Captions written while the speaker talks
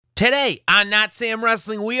Today on Not Sam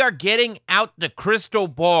Wrestling, we are getting out the crystal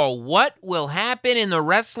ball. What will happen in the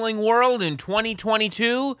wrestling world in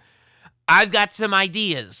 2022? I've got some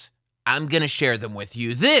ideas. I'm going to share them with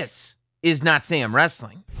you. This is Not Sam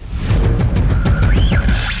Wrestling.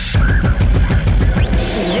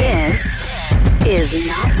 This is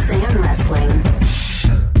Not Sam Wrestling.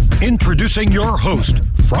 Introducing your host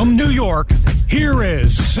from New York, here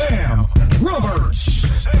is Sam Roberts.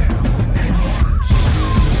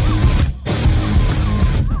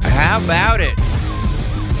 How about it?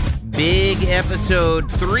 Big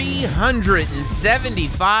episode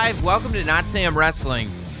 375. Welcome to Not Sam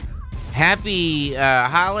Wrestling. Happy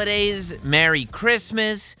holidays. Merry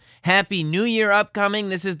Christmas. Happy New Year upcoming.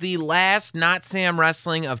 This is the last Not Sam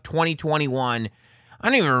Wrestling of 2021. I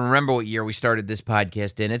don't even remember what year we started this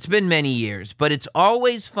podcast in. It's been many years, but it's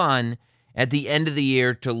always fun at the end of the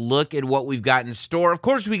year to look at what we've got in store. Of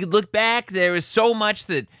course, we could look back. There is so much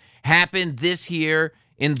that happened this year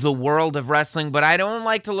in the world of wrestling, but I don't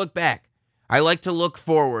like to look back. I like to look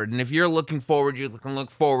forward, and if you're looking forward, you can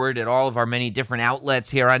look forward at all of our many different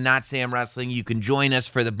outlets here on Not Sam Wrestling. You can join us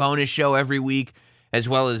for the bonus show every week, as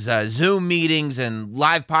well as Zoom meetings and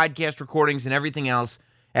live podcast recordings and everything else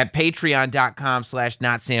at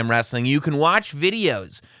patreon.com/NotSamWrestling. You can watch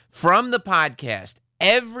videos from the podcast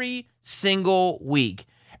every single week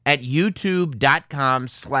at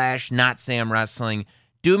youtube.com/NotSamWrestling.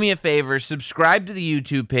 Do me a favor, subscribe to the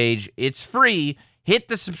YouTube page. It's free. Hit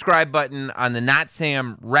the subscribe button on the Not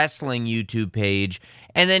Sam Wrestling YouTube page,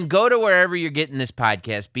 and then go to wherever you're getting this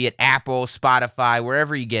podcast, be it Apple, Spotify,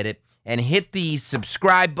 wherever you get it, and hit the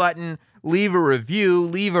subscribe button, leave a review,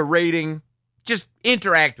 leave a rating. Just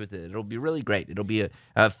interact with it. It'll be really great. It'll be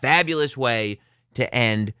a fabulous way to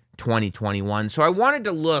end 2021. So I wanted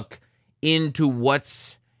to look into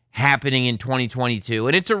what's happening in 2022,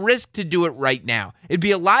 and it's a risk to do it right now. It'd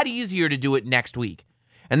be a lot easier to do it next week.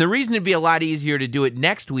 And the reason it'd be a lot easier to do it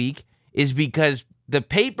next week is because the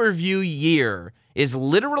pay-per-view year is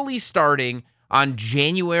literally starting on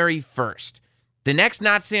January 1st. The next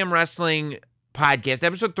Not Sam Wrestling podcast,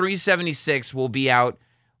 episode 376, will be out.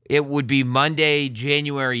 It would be Monday,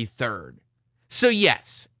 January 3rd. So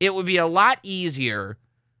yes, it would be a lot easier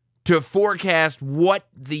to forecast what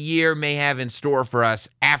the year may have in store for us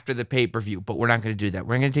after the pay-per-view, but we're not going to do that.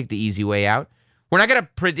 We're going to take the easy way out. We're not going to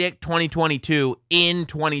predict 2022 in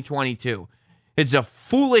 2022. It's a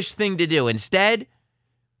foolish thing to do. Instead,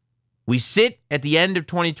 we sit at the end of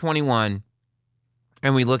 2021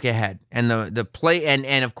 and we look ahead. And the play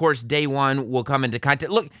and of course day one will come into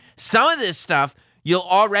content. Look, some of this stuff you'll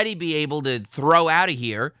already be able to throw out of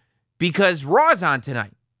here because Raw's on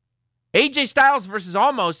tonight. AJ Styles versus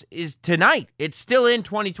Almost is tonight. It's still in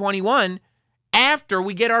 2021 after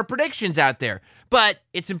we get our predictions out there. But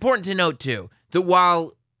it's important to note, too, that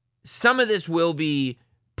while some of this will be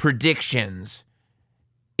predictions,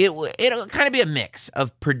 it'll kind of be a mix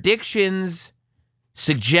of predictions,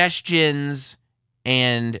 suggestions,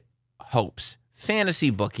 and hopes. Fantasy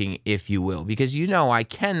booking, if you will, because you know I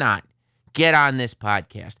cannot get on this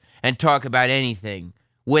podcast and talk about anything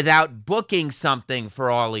without booking something for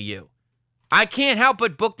all of you. I can't help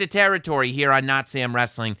but book the territory here on Not Sam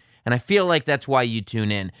Wrestling, and I feel like that's why you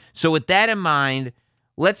tune in. So with that in mind,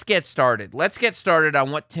 let's get started. Let's get started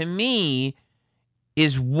on what, to me,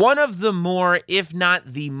 is one of the more, if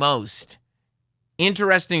not the most,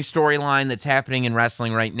 interesting storyline that's happening in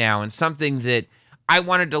wrestling right now, and something that I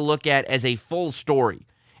wanted to look at as a full story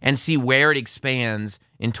and see where it expands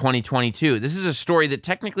in 2022. This is a story that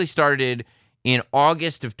technically started in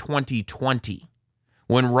August of 2020.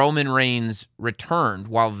 When Roman Reigns returned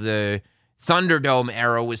while the Thunderdome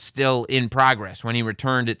era was still in progress, when he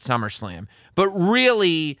returned at SummerSlam. But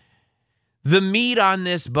really, the meat on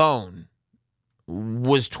this bone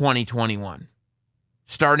was 2021.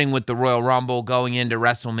 Starting with the Royal Rumble, going into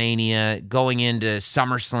WrestleMania, going into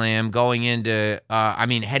SummerSlam, going into,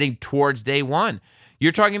 heading towards day one.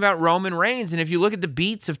 You're talking about Roman Reigns, and if you look at the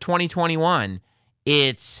beats of 2021,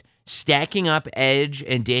 it's stacking up Edge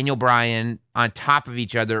and Daniel Bryan on top of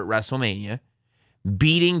each other at WrestleMania,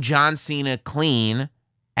 beating John Cena clean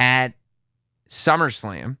at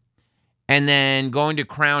SummerSlam, and then going to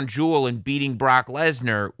Crown Jewel and beating Brock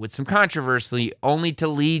Lesnar with some controversy, only to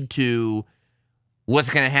lead to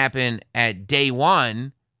what's going to happen at day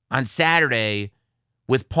one on Saturday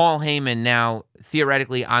with Paul Heyman now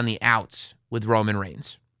theoretically on the outs with Roman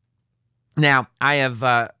Reigns. Now, I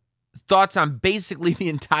have thoughts on basically the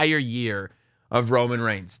entire year of Roman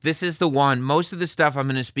Reigns. This is the one. Most of the stuff I'm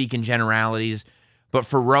going to speak in generalities, but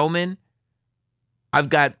for Roman, I've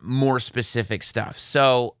got more specific stuff.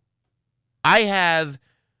 So I have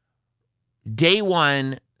day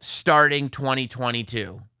one starting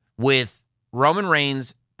 2022 with Roman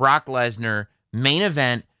Reigns, Brock Lesnar, main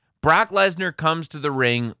event. Brock Lesnar comes to the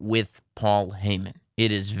ring with Paul Heyman.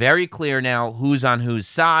 It is very clear now who's on whose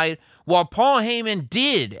side. While Paul Heyman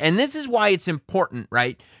did, and this is why it's important,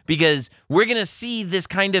 right? Because we're going to see this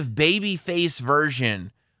kind of babyface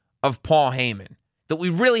version of Paul Heyman that we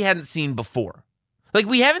really hadn't seen before. Like,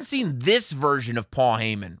 we haven't seen this version of Paul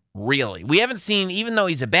Heyman, really. We haven't seen, even though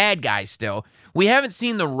he's a bad guy still, we haven't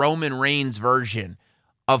seen the Roman Reigns version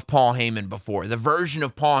of Paul Heyman before. The version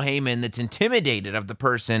of Paul Heyman that's intimidated of the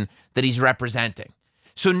person that he's representing.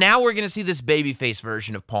 So now we're going to see this babyface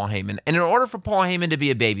version of Paul Heyman. And in order for Paul Heyman to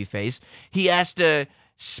be a babyface, he has to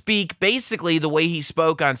speak basically the way he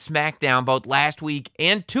spoke on SmackDown both last week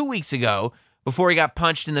and 2 weeks ago before he got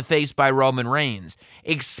punched in the face by Roman Reigns,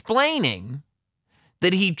 explaining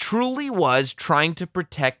that he truly was trying to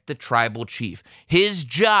protect the tribal chief. His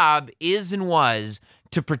job is and was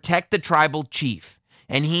to protect the tribal chief.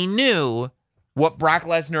 And he knew what Brock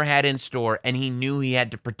Lesnar had in store, and he knew he had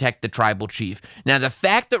to protect the tribal chief. Now, the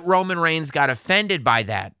fact that Roman Reigns got offended by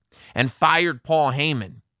that and fired Paul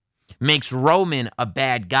Heyman makes Roman a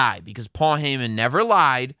bad guy, because Paul Heyman never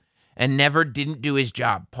lied and never didn't do his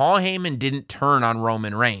job. Paul Heyman didn't turn on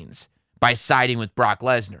Roman Reigns by siding with Brock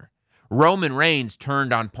Lesnar. Roman Reigns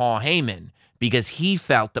turned on Paul Heyman because he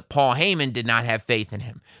felt that Paul Heyman did not have faith in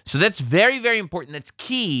him. So that's very, very important. That's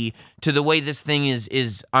key to the way this thing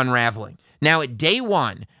is unraveling. Now, at day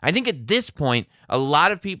one, I think at this point, a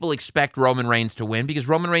lot of people expect Roman Reigns to win because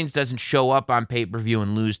Roman Reigns doesn't show up on pay-per-view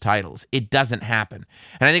and lose titles. It doesn't happen.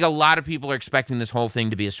 And I think a lot of people are expecting this whole thing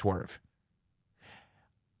to be a swerve.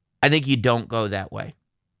 I think you don't go that way.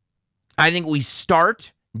 I think we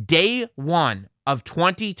start day one of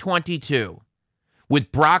 2022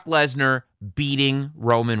 with Brock Lesnar beating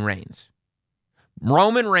Roman Reigns.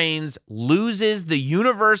 Roman Reigns loses the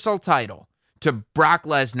Universal title to Brock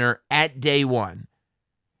Lesnar at day one,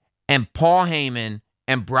 and Paul Heyman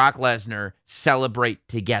and Brock Lesnar celebrate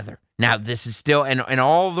together. Now, this is still, and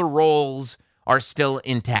all the roles are still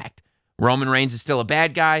intact. Roman Reigns is still a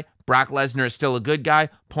bad guy. Brock Lesnar is still a good guy.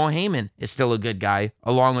 Paul Heyman is still a good guy,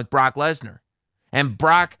 along with Brock Lesnar. And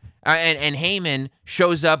Brock and Heyman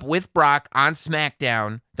shows up with Brock on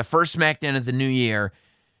SmackDown, the first SmackDown of the new year,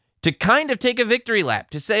 to kind of take a victory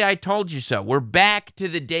lap, to say, I told you so. We're back to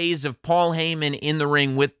the days of Paul Heyman in the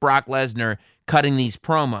ring with Brock Lesnar cutting these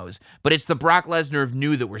promos. But it's the Brock Lesnar of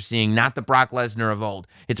new that we're seeing, not the Brock Lesnar of old.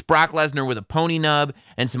 It's Brock Lesnar with a pony nub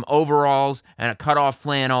and some overalls and a cut-off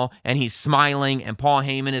flannel, and he's smiling, and Paul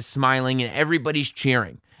Heyman is smiling, and everybody's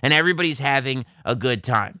cheering, and everybody's having a good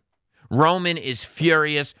time. Roman is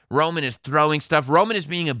furious. Roman is throwing stuff. Roman is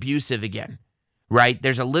being abusive again, right?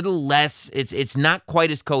 There's a little less, it's not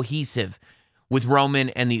quite as cohesive with Roman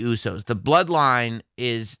and the Usos. The bloodline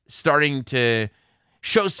is starting to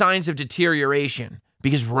show signs of deterioration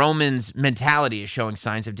because Roman's mentality is showing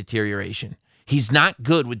signs of deterioration. He's not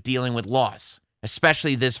good with dealing with loss,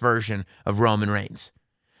 especially this version of Roman Reigns.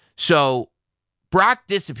 So Brock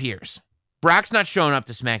disappears. Brock's not showing up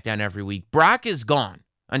to SmackDown every week. Brock is gone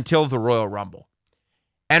until the Royal Rumble.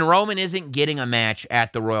 And Roman isn't getting a match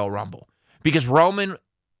at the Royal Rumble because Roman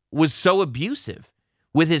was so abusive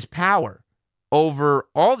with his power over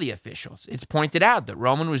all the officials. It's pointed out that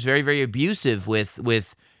Roman was very, very abusive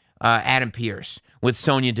with Adam Pearce, with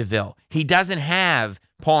Sonya Deville. He doesn't have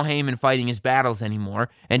Paul Heyman fighting his battles anymore,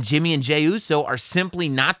 and Jimmy and Jey Uso are simply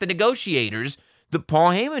not the negotiators that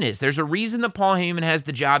Paul Heyman is. There's a reason that Paul Heyman has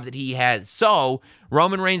the job that he has. So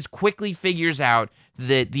Roman Reigns quickly figures out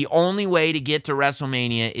that the only way to get to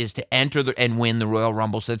WrestleMania is to enter and win the Royal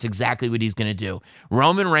Rumble. So that's exactly what he's going to do.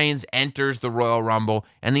 Roman Reigns enters the Royal Rumble,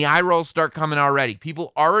 and the eye rolls start coming already.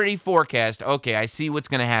 People already forecast, okay, I see what's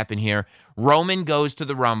going to happen here. Roman goes to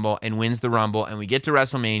the Rumble and wins the Rumble, and we get to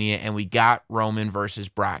WrestleMania, and we got Roman versus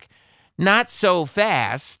Brock. Not so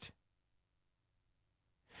fast,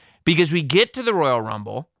 because we get to the Royal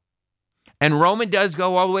Rumble, and Roman does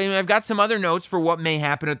go all the way. And I've got some other notes for what may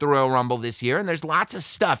happen at the Royal Rumble this year, and there's lots of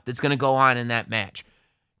stuff that's going to go on in that match.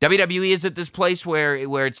 WWE is at this place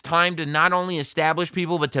where it's time to not only establish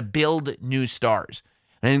people, but to build new stars.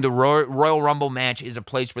 And I think the Royal Rumble match is a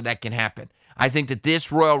place where that can happen. I think that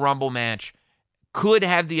this Royal Rumble match could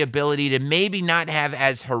have the ability to maybe not have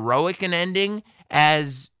as heroic an ending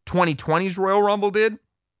as 2020's Royal Rumble did,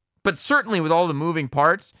 but certainly with all the moving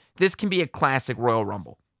parts, this can be a classic Royal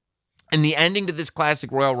Rumble. And the ending to this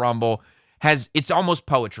classic Royal Rumble it's almost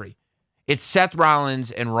poetry. It's Seth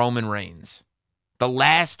Rollins and Roman Reigns, the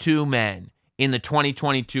last two men in the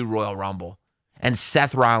 2022 Royal Rumble, and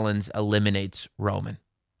Seth Rollins eliminates Roman.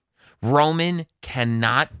 Roman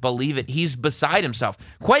cannot believe it. He's beside himself.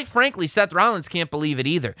 Quite frankly, Seth Rollins can't believe it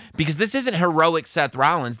either, because this isn't heroic Seth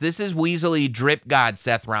Rollins. This is Weasley drip god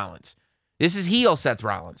Seth Rollins. This is heel Seth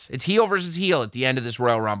Rollins. It's heel versus heel at the end of this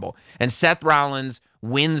Royal Rumble. And Seth Rollins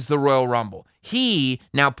wins the Royal Rumble. He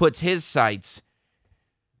now puts his sights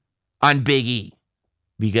on Big E.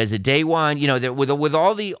 Because at day one, with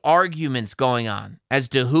all the arguments going on as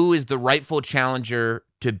to who is the rightful challenger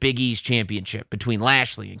to Big E's championship between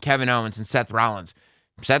Lashley and Kevin Owens and Seth Rollins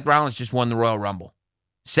just won the Royal Rumble.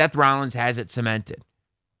 Seth Rollins has it cemented.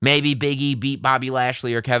 Maybe Big E beat Bobby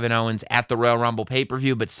Lashley or Kevin Owens at the Royal Rumble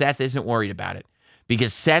pay-per-view, but Seth isn't worried about it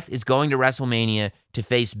because Seth is going to WrestleMania to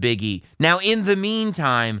face Big E. Now, in the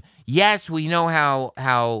meantime, yes, we know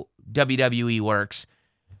how WWE works.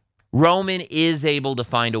 Roman is able to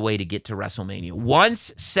find a way to get to WrestleMania.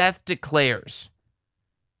 Once Seth declares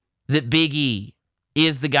that Big E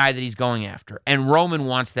is the guy that he's going after, and Roman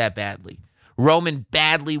wants that badly. Roman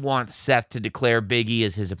badly wants Seth to declare Big E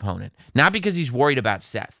as his opponent. Not because he's worried about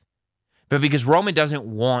Seth, but because Roman doesn't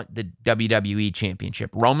want the WWE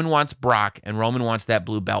Championship. Roman wants Brock, and Roman wants that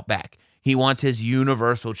blue belt back. He wants his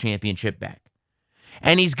Universal Championship back.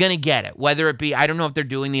 And he's going to get it, whether it be, I don't know if they're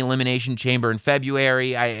doing the Elimination Chamber in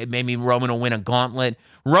February. Maybe Roman will win a gauntlet.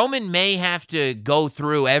 Roman may have to go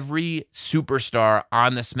through every superstar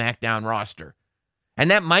on the SmackDown roster. And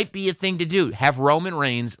that might be a thing to do. Have Roman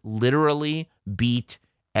Reigns literally beat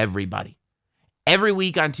everybody. Every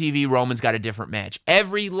week on TV, Roman's got a different match.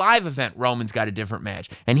 Every live event, Roman's got a different match.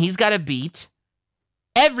 And he's got to beat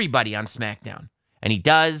everybody on SmackDown. And he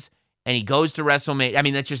does. And he goes to WrestleMania. I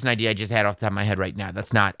mean, that's just an idea I just had off the top of my head right now.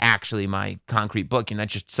 That's not actually my concrete booking.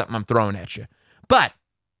 That's just something I'm throwing at you. But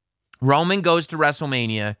Roman goes to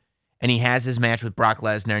WrestleMania, and he has his match with Brock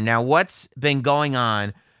Lesnar. Now, what's been going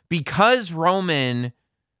on, because Roman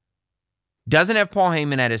doesn't have Paul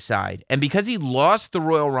Heyman at his side, and because he lost the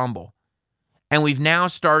Royal Rumble, and we've now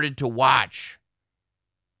started to watch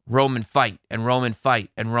Roman fight, and Roman fight,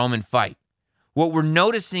 and Roman fight, what we're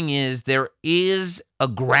noticing is there is a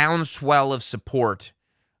groundswell of support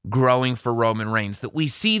growing for Roman Reigns, that we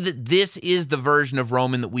see that this is the version of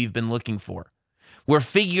Roman that we've been looking for. We're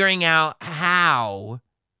figuring out how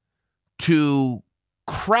to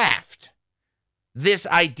craft this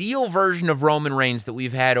ideal version of Roman Reigns that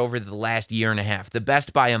we've had over the last year and a half, the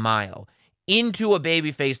best by a mile, into a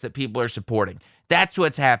babyface that people are supporting. That's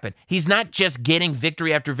what's happened. He's not just getting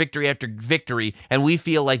victory after victory after victory, and we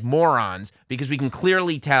feel like morons because we can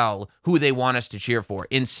clearly tell who they want us to cheer for.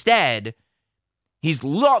 Instead, he's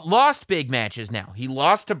lost big matches now. He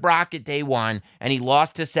lost to Brock at day one, and he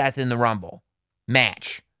lost to Seth in the Rumble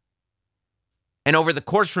match. And over the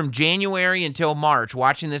course from January until March,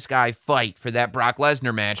 watching this guy fight for that Brock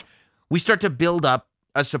Lesnar match, we start to build up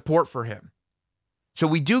a support for him. So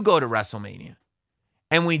we do go to WrestleMania.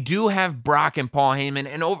 And we do have Brock and Paul Heyman.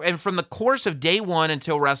 And from the course of day one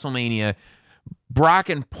until WrestleMania, Brock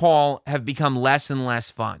and Paul have become less and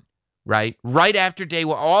less fun, right? Right after day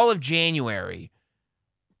one, all of January,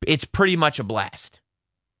 it's pretty much a blast.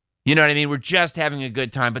 You know what I mean? We're just having a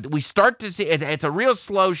good time. But we start to see, it's a real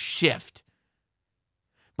slow shift.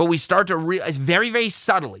 But we start to realize very, very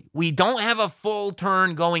subtly, we don't have a full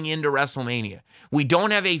turn going into WrestleMania. We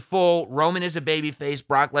don't have a full Roman is a babyface,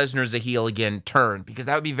 Brock Lesnar is a heel again turn, because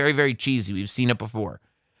that would be very, very cheesy. We've seen it before.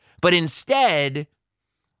 But instead,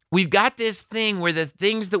 we've got this thing where the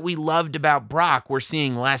things that we loved about Brock, we're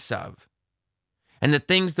seeing less of. And the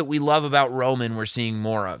things that we love about Roman, we're seeing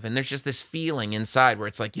more of. And there's just this feeling inside where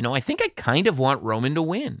it's like, I think I kind of want Roman to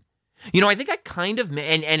win. I think I kind of,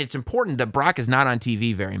 and it's important that Brock is not on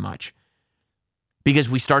TV very much, because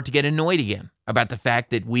we start to get annoyed again about the fact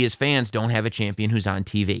that we as fans don't have a champion who's on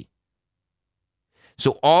TV.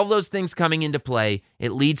 So all those things coming into play,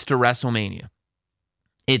 it leads to WrestleMania.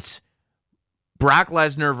 It's Brock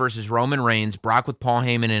Lesnar versus Roman Reigns, Brock with Paul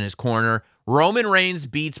Heyman in his corner. Roman Reigns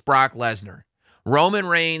beats Brock Lesnar. Roman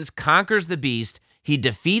Reigns conquers the beast. He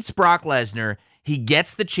defeats Brock Lesnar. He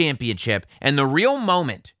gets the championship. And the real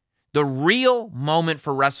moment for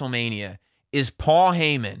WrestleMania is Paul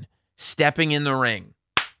Heyman stepping in the ring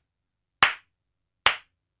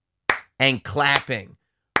and clapping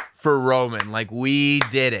for Roman like we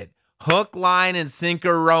did it. Hook, line, and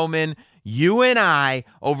sinker, Roman. You and I,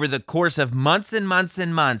 over the course of months and months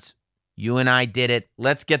and months, you and I did it.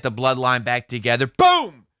 Let's get the bloodline back together.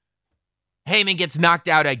 Boom! Heyman gets knocked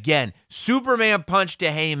out again. Superman punch to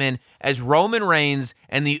Heyman as Roman Reigns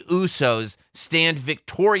and the Usos stand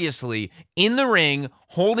victoriously in the ring,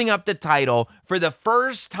 holding up the title for the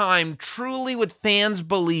first time, truly with fans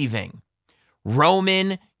believing,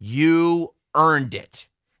 Roman, you earned it.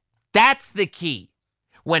 That's the key.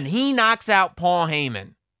 when he knocks out Paul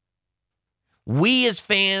Heyman, we as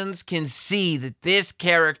fans can see that this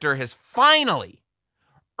character has finally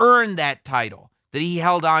earned that title that he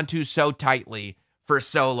held on to so tightly for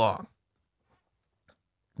so long.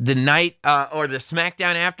 The night or the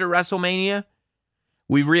SmackDown after WrestleMania,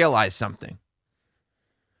 we realized something.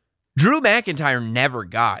 Drew McIntyre never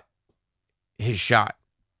got his shot.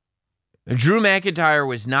 Drew McIntyre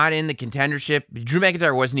was not in the contendership. Drew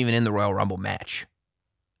McIntyre wasn't even in the Royal Rumble match.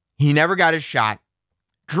 He never got his shot.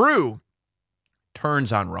 Drew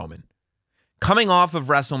turns on Roman. Coming off of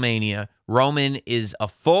WrestleMania, Roman is a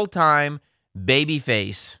full-time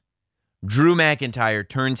babyface. Drew McIntyre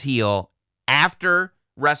turns heel after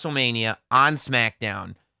WrestleMania on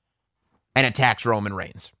SmackDown and attacks Roman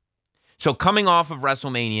Reigns. So coming off of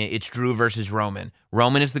WrestleMania, it's Drew versus Roman.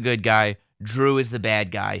 Roman is the good guy. Drew is the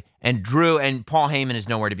bad guy. And Paul Heyman is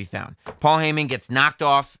nowhere to be found. Paul Heyman gets knocked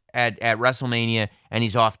off at WrestleMania, and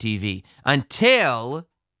he's off TV until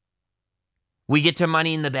we get to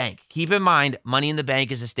Money in the Bank. Keep in mind, Money in the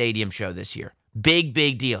Bank is a stadium show this year. Big,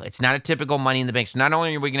 big deal. It's not a typical Money in the Bank. So not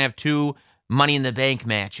only are we going to have 2 Money in the Bank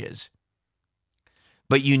matches,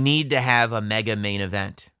 but you need to have a mega main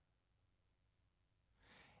event.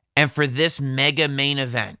 And for this mega main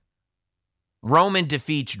event, Roman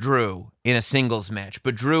defeats Drew in a singles match,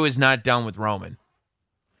 but Drew is not done with Roman.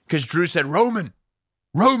 Because Drew said, Roman,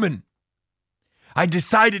 I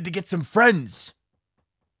decided to get some friends.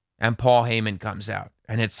 And Paul Heyman comes out.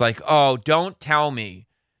 And it's like, oh, don't tell me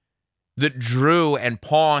that Drew and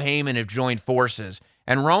Paul Heyman have joined forces.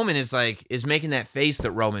 And Roman is making that face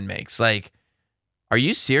that Roman makes. Like, are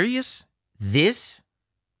you serious? This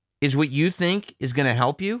is what you think is going to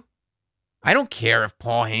help you? I don't care if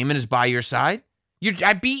Paul Heyman is by your side.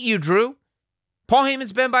 I beat you, Drew. Paul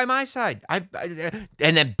Heyman's been by my side. And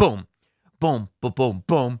then boom, boom, boom, boom,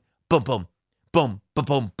 boom, boom, boom, boom, boom,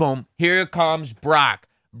 boom, boom. Here comes Brock.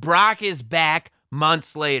 Brock is back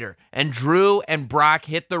months later. And Drew and Brock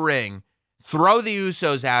hit the ring, throw the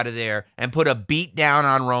Usos out of there, and put a beat down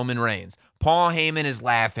on Roman Reigns. Paul Heyman is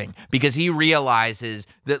laughing because he realizes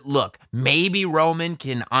that, look, maybe Roman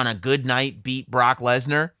can, on a good night, beat Brock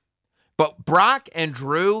Lesnar. But Brock and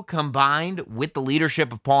Drew combined with the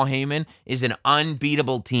leadership of Paul Heyman is an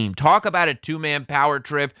unbeatable team. Talk about a 2-man power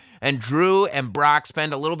trip. And Drew and Brock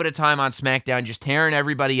spend a little bit of time on SmackDown just tearing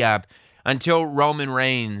everybody up until Roman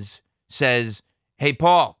Reigns says, hey,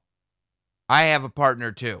 Paul, I have a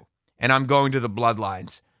partner too, and I'm going to the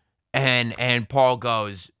Bloodlines. And Paul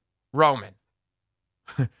goes, Roman,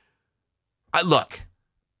 look,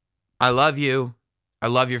 I love you. I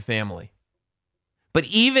love your family. But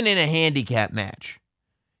even in a handicap match,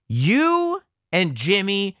 you and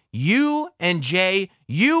Jimmy, you and Jay,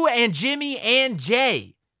 you and Jimmy and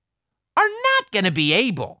Jay are not going to be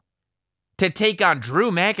able to take on Drew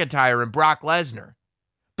McIntyre and Brock Lesnar.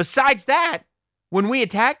 Besides that, when we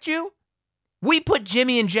attacked you, we put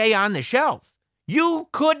Jimmy and Jay on the shelf. You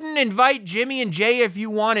couldn't invite Jimmy and Jay if you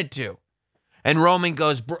wanted to. And Roman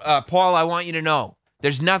goes, Paul, I want you to know,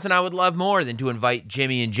 there's nothing I would love more than to invite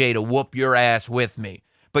Jimmy and Jay to whoop your ass with me.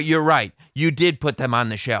 But you're right. You did put them on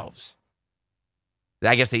the shelves.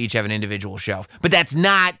 I guess they each have an individual shelf. But that's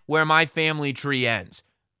not where my family tree ends.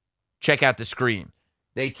 Check out the screen.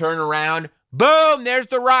 They turn around. Boom! There's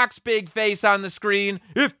The Rock's big face on the screen.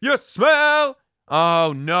 If you smell.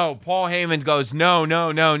 Oh, no. Paul Heyman goes, no.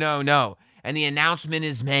 And the announcement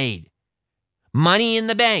is made. Money in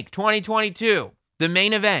the Bank 2022. The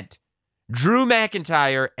main event. Drew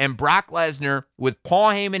McIntyre and Brock Lesnar with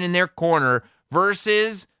Paul Heyman in their corner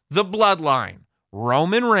versus the Bloodline,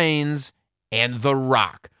 Roman Reigns and The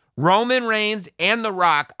Rock. Roman Reigns and The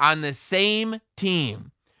Rock on the same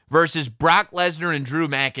team versus Brock Lesnar and Drew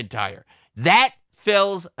McIntyre. That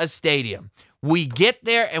fills a stadium. We get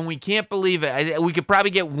there and we can't believe it. We could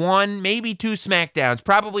probably get 1, maybe 2 SmackDowns,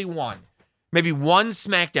 probably 1. Maybe 1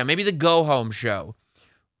 SmackDown, maybe the go-home show.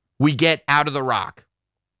 We get out of The Rock.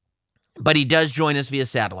 But he does join us via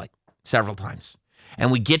satellite several times.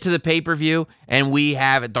 And we get to the pay-per-view, and we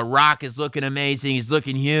have it. The Rock is looking amazing. He's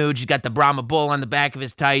looking huge. He's got the Brahma Bull on the back of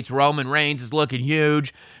his tights. Roman Reigns is looking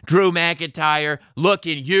huge. Drew McIntyre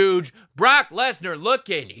looking huge. Brock Lesnar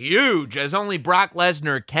looking huge, as only Brock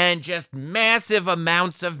Lesnar can. Just massive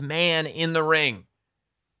amounts of man in the ring.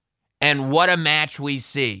 And what a match we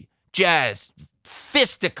see. Just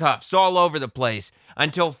fisticuffs all over the place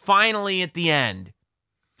until finally at the end,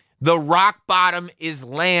 the rock bottom is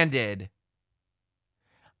landed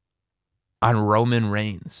on Roman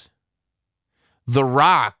Reigns. The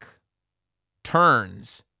Rock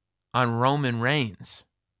turns on Roman Reigns.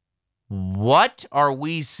 What are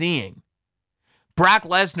we seeing? Brock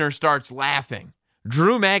Lesnar starts laughing.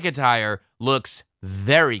 Drew McIntyre looks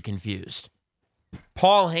very confused.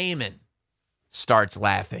 Paul Heyman starts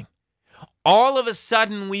laughing. All of a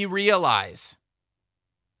sudden, we realize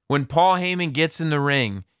when Paul Heyman gets in the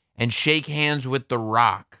ring and shake hands with The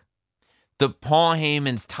Rock, that Paul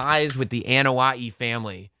Heyman's ties with the Anoa'i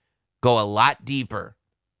family go a lot deeper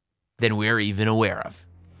than we're even aware of.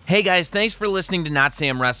 Hey guys, thanks for listening to Not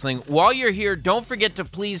Sam Wrestling. While you're here, don't forget to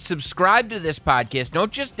please subscribe to this podcast.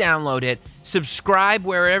 Don't just download it. Subscribe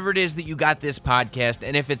wherever it is that you got this podcast.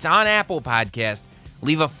 And if it's on Apple Podcast,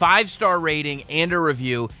 leave a 5-star rating and a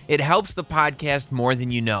review. It helps the podcast more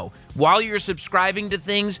than you know. While you're subscribing to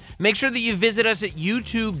things, make sure that you visit us at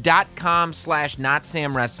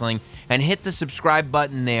youtube.com/NotSamWrestling and hit the subscribe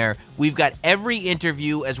button there. We've got every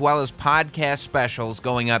interview as well as podcast specials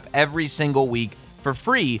going up every single week for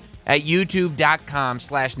free at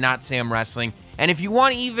youtube.com/NotSamWrestling. And if you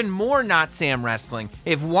want even more Not Sam Wrestling,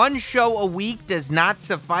 if one show a week does not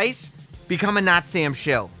suffice, become a Not Sam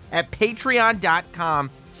shill at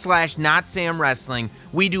patreon.com/NotSamWrestling.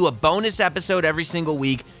 We do a bonus episode every single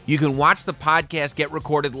week. You can watch the podcast get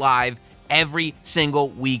recorded live every single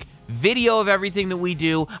week. Video of everything that we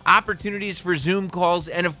do, opportunities for Zoom calls,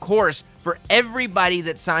 and of course, for everybody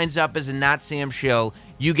that signs up as a Not Sam shill,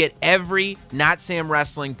 you get every Not Sam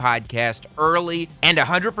Wrestling podcast early and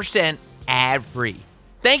 100% ad-free.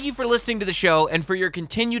 Thank you for listening to the show and for your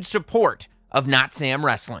continued support of Not Sam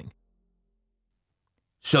Wrestling.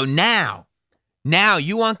 So now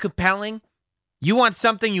you want compelling? You want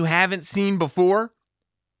something you haven't seen before?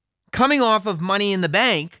 Coming off of Money in the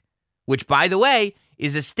Bank, which, by the way,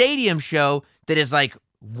 is a stadium show that is like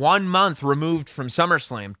 1 month removed from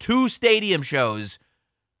SummerSlam. 2 stadium shows,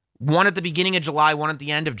 one at the beginning of July, one at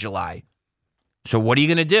the end of July. So what are you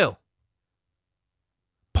going to do?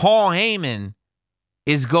 Paul Heyman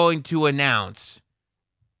is going to announce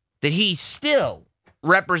that he still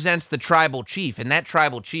represents the tribal chief, and that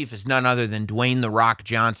tribal chief is none other than Dwayne "The Rock"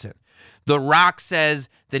 Johnson. The Rock says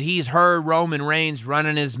that he's heard Roman Reigns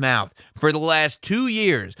running his mouth for the last 2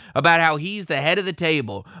 years about how he's the head of the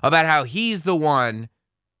table, about how he's the one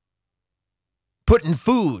putting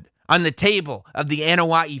food on the table of the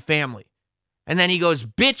Anoa'i family. And then he goes,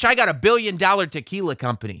 bitch, I got $1 billion tequila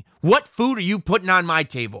company. What food are you putting on my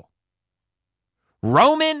table?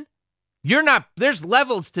 Roman, you're not, there's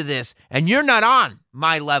levels to this, and you're not on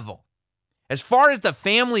my level. As far as the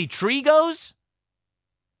family tree goes,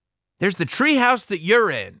 there's the tree house that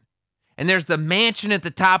you're in, and there's the mansion at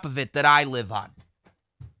the top of it that I live on.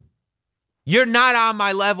 You're not on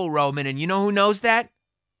my level, Roman, and you know who knows that?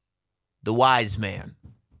 The wise man,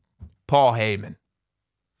 Paul Heyman.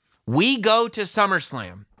 We go to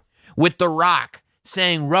SummerSlam with The Rock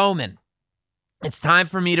saying, Roman, it's time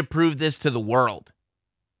for me to prove this to the world.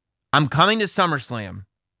 I'm coming to SummerSlam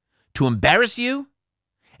to embarrass you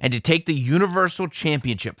and to take the Universal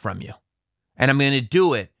Championship from you. And I'm going to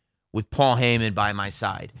do it with Paul Heyman by my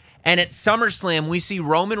side. And at SummerSlam, we see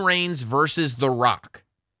Roman Reigns versus The Rock.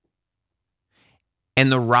 And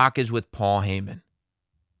The Rock is with Paul Heyman.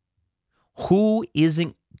 Who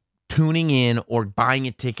isn't tuning in or buying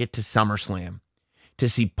a ticket to SummerSlam to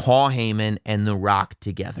see Paul Heyman and The Rock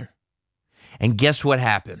together? And guess what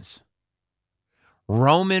happens?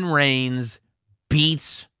 Roman Reigns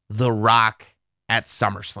beats The Rock at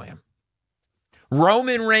SummerSlam.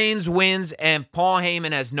 Roman Reigns wins, and Paul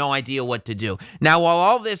Heyman has no idea what to do. Now, while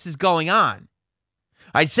all this is going on,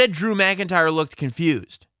 I said Drew McIntyre looked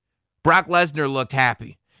confused. Brock Lesnar looked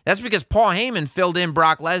happy. That's because Paul Heyman filled in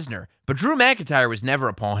Brock Lesnar, but Drew McIntyre was never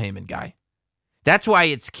a Paul Heyman guy. That's why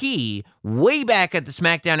it's key, way back at the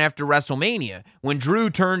SmackDown after WrestleMania, when Drew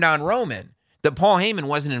turned on Roman, that Paul Heyman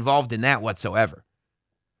wasn't involved in that whatsoever.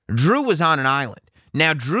 Drew was on an island.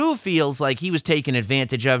 Now, Drew feels like he was taken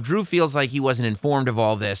advantage of. Drew feels like he wasn't informed of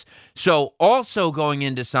all this. So, also going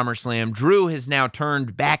into SummerSlam, Drew has now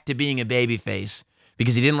turned back to being a babyface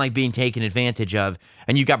because he didn't like being taken advantage of.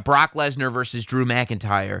 And you got Brock Lesnar versus Drew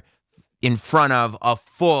McIntyre in front of a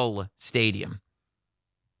full stadium,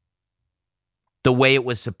 the way it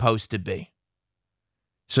was supposed to be.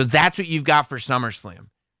 So that's what you've got for SummerSlam.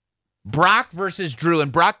 Brock versus Drew.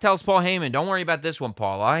 And Brock tells Paul Heyman, don't worry about this one,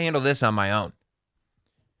 Paul. I'll handle this on my own.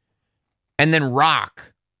 And then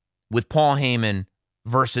Rock with Paul Heyman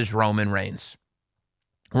versus Roman Reigns.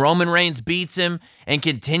 Roman Reigns beats him and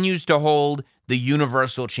continues to hold the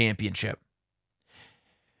Universal Championship.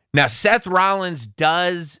 Now, Seth Rollins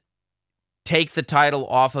does take the title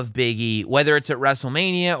off of Big E, whether it's at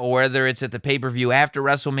WrestleMania or whether it's at the pay-per-view after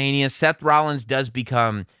WrestleMania. Seth Rollins does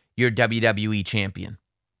become your WWE champion.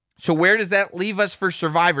 So where does that leave us for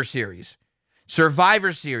Survivor Series?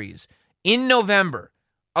 Survivor Series in November.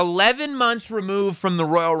 11 months removed from the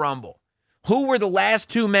Royal Rumble. Who were the last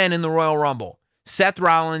two men in the Royal Rumble? Seth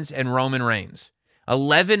Rollins and Roman Reigns.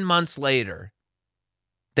 11 months later,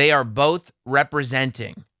 they are both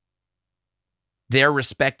representing their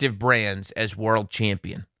respective brands as world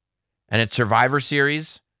champion. And at Survivor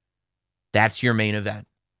Series, that's your main event.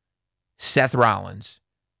 Seth Rollins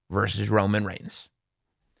versus Roman Reigns.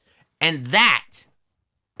 And that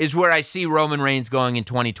is where I see Roman Reigns going in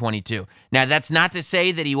 2022. Now, that's not to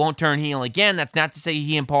say that he won't turn heel again. That's not to say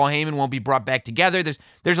he and Paul Heyman won't be brought back together.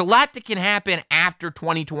 There's a lot that can happen after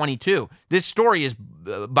 2022. This story is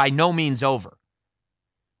by no means over.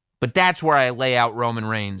 But that's where I lay out Roman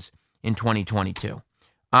Reigns in 2022.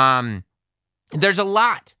 There's a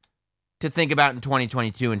lot to think about in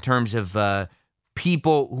 2022 in terms of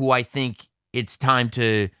people who I think it's time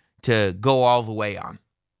to go all the way on.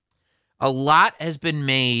 A lot has been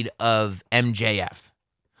made of MJF.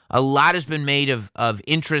 A lot has been made of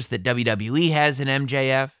interest that WWE has in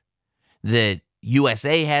MJF, that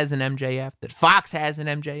USA has in MJF, that Fox has in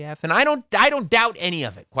MJF, and I don't doubt any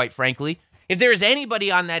of it, quite frankly. If there is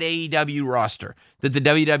anybody on that AEW roster that the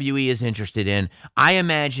WWE is interested in, I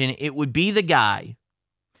imagine it would be the guy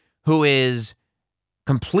who is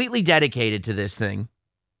completely dedicated to this thing,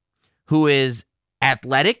 who is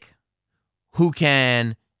athletic, who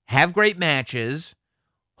can have great matches,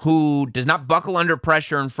 who does not buckle under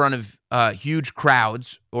pressure in front of huge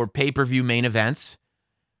crowds or pay-per-view main events,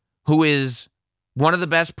 who is one of the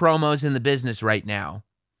best promos in the business right now,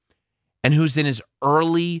 and who's in his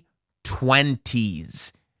early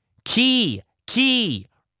 20s. Key,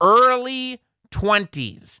 early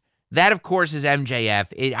 20s. That, of course, is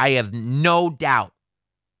MJF. I have no doubt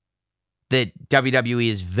that WWE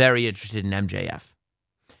is very interested in MJF.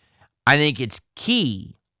 I think it's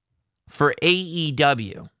key for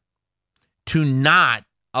AEW to not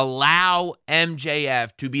allow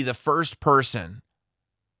MJF to be the first person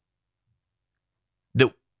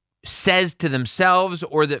that says to themselves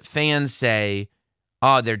or that fans say,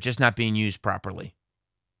 oh, they're just not being used properly.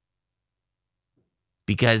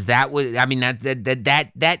 Because that would, I mean, that's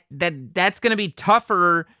going to be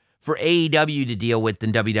tougher for AEW to deal with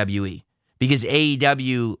than WWE. Because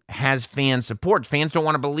AEW has fan support. Fans don't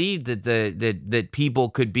want to believe that people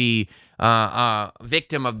could be a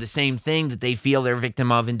victim of the same thing that they feel they're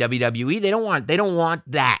victim of in WWE. They don't want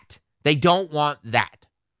that. They don't want that.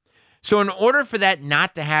 So in order for that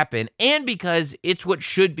not to happen, and because it's what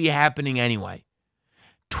should be happening anyway,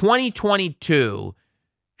 2022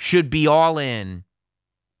 should be all in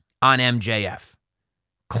on MJF.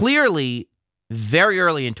 Clearly, very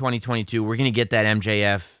early in 2022, we're going to get that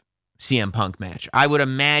MJF CM Punk match. I would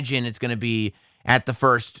imagine it's going to be at the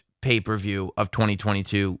first pay-per-view of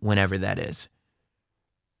 2022, whenever that is.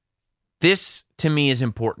 This, to me, is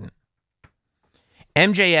important.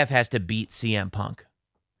 MJF has to beat CM Punk.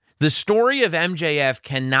 The story of MJF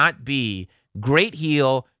cannot be great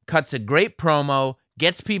heel, cuts a great promo,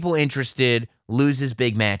 gets people interested, loses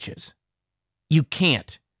big matches. You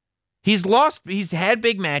can't. He's had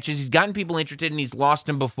big matches, he's gotten people interested, and he's lost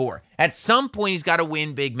them before. At some point, he's got to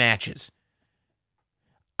win big matches.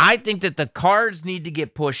 I think that the cards need to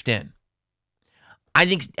get pushed in. I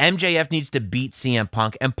think MJF needs to beat CM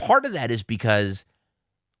Punk, and part of that is because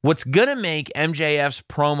what's going to make MJF's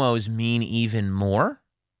promos mean even more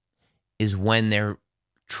is when they're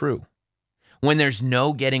true, when there's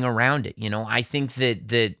no getting around it. You know, I think that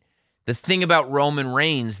the thing about Roman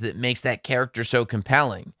Reigns that makes that character so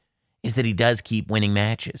compelling is that he does keep winning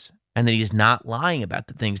matches and that he's not lying about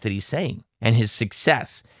the things that he's saying and his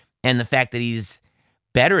success and the fact that he's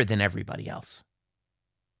better than everybody else.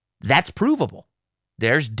 That's provable.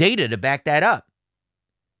 There's data to back that up.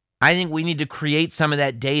 I think we need to create some of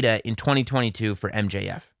that data in 2022 for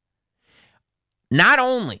MJF. Not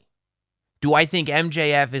only do I think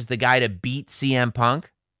MJF is the guy to beat CM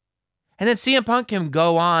Punk, and then CM Punk can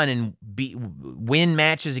go on and win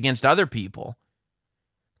matches against other people,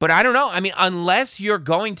 but I don't know. I mean, unless you're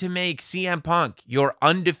going to make CM Punk your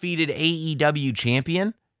undefeated AEW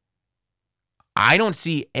champion, I don't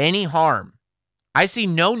see any harm. I see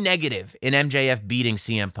no negative in MJF beating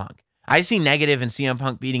CM Punk. I see negative in CM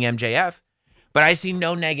Punk beating MJF, but I see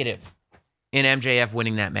no negative in MJF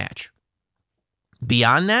winning that match.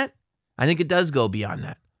 Beyond that, I think it does go beyond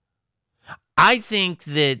that. I think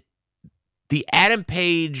that the Adam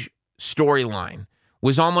Page storyline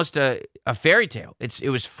was almost a fairy tale. It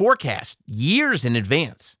was forecast years in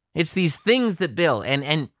advance. It's these things that build,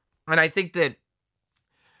 and I think that,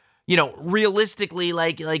 you know, realistically,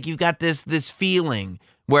 like you've got this feeling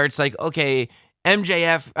where it's like, okay,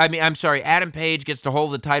 Adam Page gets to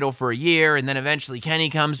hold the title for a year, and then eventually Kenny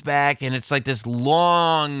comes back, and it's like this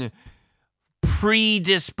long,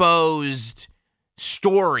 predisposed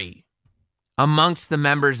story amongst the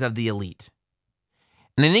members of the Elite.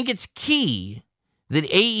 And I think it's key that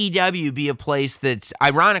AEW be a place that's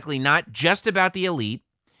ironically not just about the Elite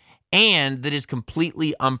and that is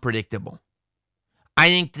completely unpredictable. I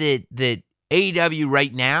think that AEW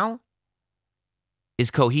right now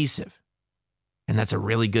is cohesive. And that's a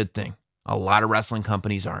really good thing. A lot of wrestling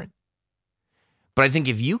companies aren't. But I think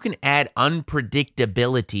if you can add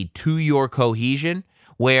unpredictability to your cohesion,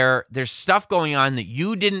 where there's stuff going on that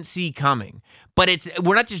you didn't see coming, but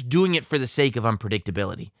we're not just doing it for the sake of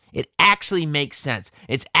unpredictability. It actually makes sense.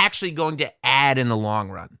 It's actually going to add in the long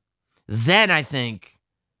run. Then I think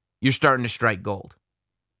you're starting to strike gold.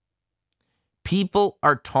 People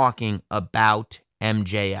are talking about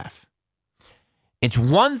MJF. It's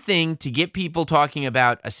one thing to get people talking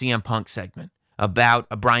about a CM Punk segment, about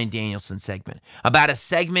a Bryan Danielson segment, about a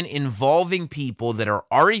segment involving people that are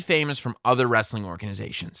already famous from other wrestling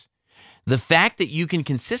organizations. The fact that you can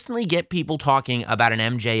consistently get people talking about an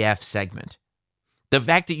MJF segment, the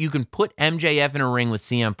fact that you can put MJF in a ring with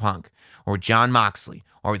CM Punk or Jon Moxley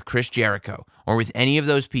or with Chris Jericho or with any of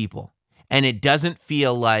those people, and it doesn't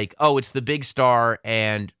feel like, oh, it's the big star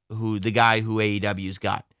and the guy who AEW's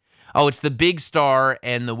got. Oh, it's the big star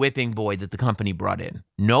and the whipping boy that the company brought in.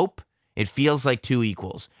 Nope. It feels like two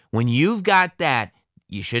equals. When you've got that,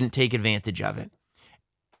 you shouldn't take advantage of it.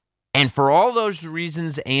 And for all those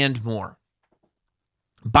reasons and more,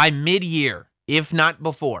 by mid-year, if not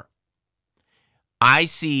before, I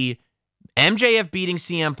see MJF beating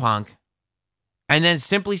CM Punk and then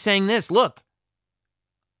simply saying this, look,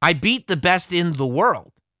 I beat the best in the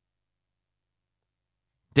world.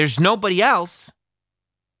 There's nobody else.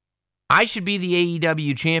 I should be the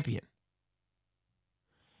AEW champion.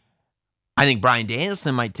 I think Bryan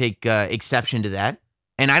Danielson might take exception to that.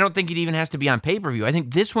 And I don't think it even has to be on pay-per-view. I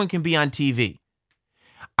think this one can be on TV.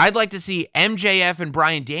 I'd like to see MJF and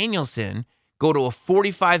Bryan Danielson go to a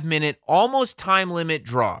 45-minute, almost time limit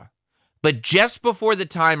draw. But just before the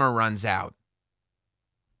timer runs out,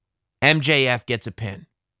 MJF gets a pin.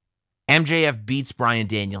 MJF beats Bryan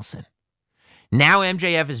Danielson. Now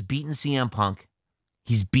MJF has beaten CM Punk.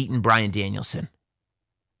 He's beaten Bryan Danielson.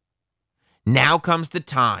 Now comes the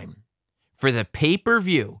time for the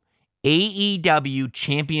pay-per-view AEW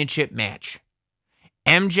championship match.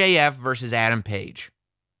 MJF versus Adam Page.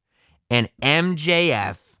 And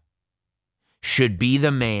MJF should be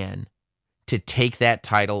the man to take that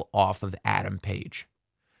title off of Adam Page.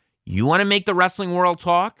 You want to make the wrestling world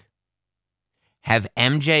talk? Have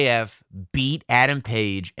MJF beat Adam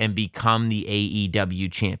Page and become the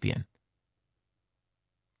AEW champion.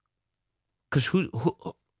 Because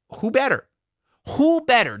who better? Who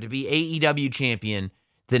better to be AEW champion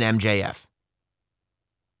than MJF?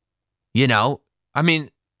 You know, I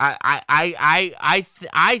mean, I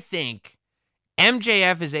think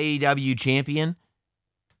MJF as AEW champion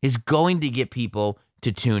is going to get people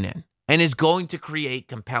to tune in and is going to create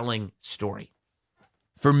compelling story.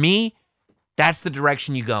 For me, that's the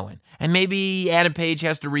direction you go in. And maybe Adam Page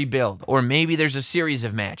has to rebuild, or maybe there's a series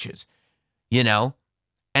of matches, you know?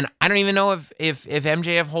 And I don't even know if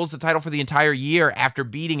MJF holds the title for the entire year after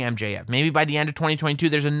beating MJF. Maybe by the end of 2022,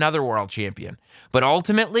 there's another world champion. But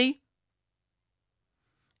ultimately,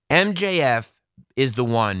 MJF is the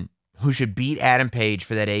one who should beat Adam Page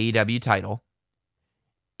for that AEW title.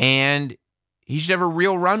 And he should have a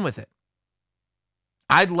real run with it.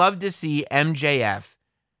 I'd love to see MJF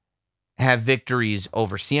have victories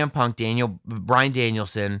over CM Punk, Bryan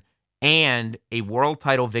Danielson, and a world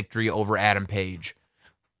title victory over Adam Page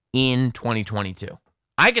in 2022.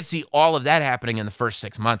 I could see all of that happening in the first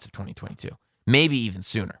 6 months of 2022, maybe even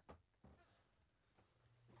sooner.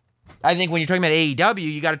 I think when you're talking about AEW,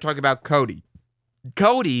 you got to talk about Cody.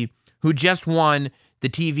 Cody, who just won the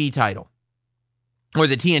TV title, or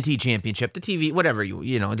the TNT championship, the TV, whatever, the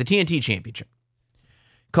TNT championship.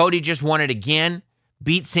 Cody just won it again,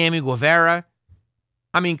 beat Sammy Guevara.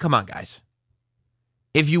 I mean, come on, guys.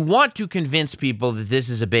 If you want to convince people that this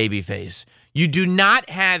is a babyface, you do not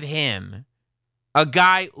have him, a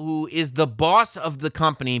guy who is the boss of the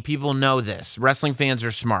company. People know this. Wrestling fans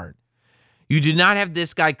are smart. You do not have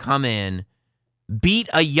this guy come in, beat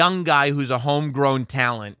a young guy who's a homegrown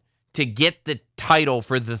talent to get the title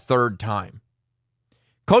for the third time.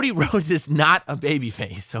 Cody Rhodes is not a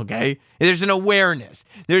babyface, okay? There's an awareness.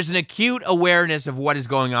 There's an acute awareness of what is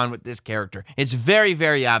going on with this character. It's very,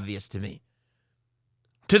 very obvious to me.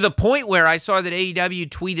 To the point where I saw that AEW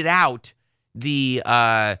tweeted out the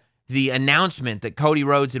the announcement that Cody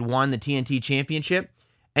Rhodes had won the TNT Championship,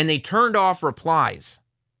 and they turned off replies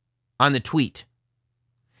on the tweet.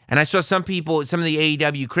 And I saw some people, some of the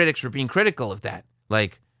AEW critics were being critical of that.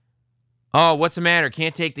 Like, oh, what's the matter?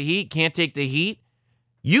 Can't take the heat? Can't take the heat?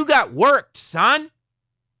 You got worked, son.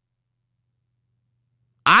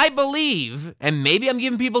 I believe, and maybe I'm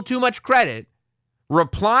giving people too much credit,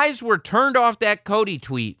 replies were turned off that Cody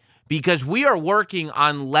tweet because we are working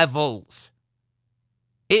on levels.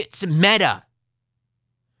 It's meta.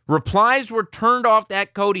 Replies were turned off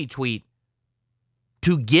that Cody tweet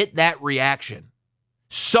to get that reaction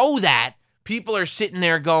so that people are sitting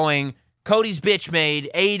there going, Cody's bitch made,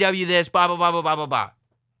 AEW this, blah, blah, blah, blah, blah, blah, blah.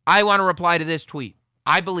 I want to reply to this tweet.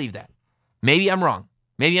 I believe that. Maybe I'm wrong.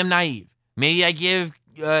 Maybe I'm naive. Maybe I give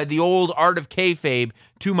the old art of kayfabe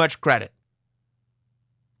too much credit.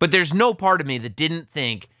 But there's no part of me that didn't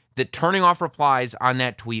think that turning off replies on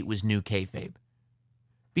that tweet was new kayfabe.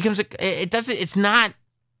 It's not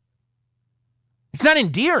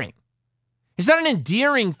endearing. It's not an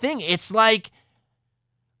endearing thing. It's like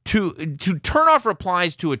to turn off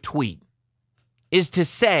replies to a tweet is to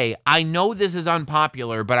say, I know this is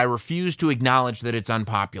unpopular, but I refuse to acknowledge that it's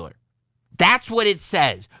unpopular. That's what it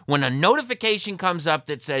says. When a notification comes up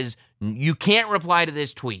that says, you can't reply to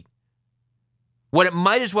this tweet, what it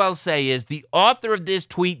might as well say is the author of this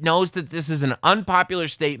tweet knows that this is an unpopular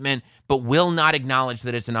statement, but will not acknowledge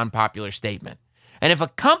that it's an unpopular statement. And if a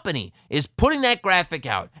company is putting that graphic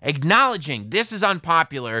out, acknowledging this is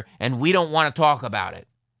unpopular and we don't want to talk about it,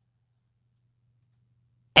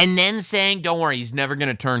 and then saying, don't worry, he's never going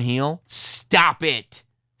to turn heel, stop it.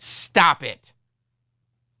 Stop it.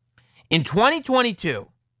 In 2022,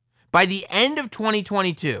 by the end of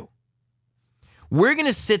 2022, we're going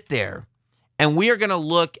to sit there and we are going to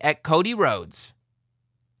look at Cody Rhodes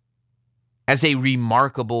as a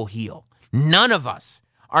remarkable heel. None of us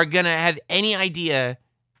are going to have any idea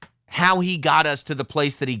how he got us to the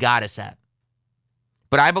place that he got us at.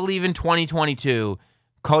 But I believe in 2022,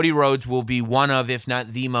 Cody Rhodes will be one of, if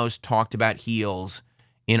not the most talked about heels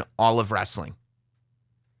in all of wrestling.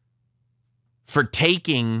 For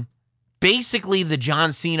taking basically the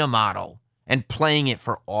John Cena model and playing it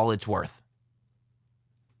for all it's worth.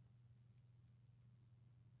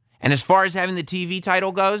 And as far as having the TV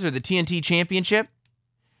title goes, or the TNT Championship,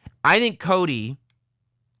 I think Cody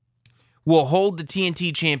will hold the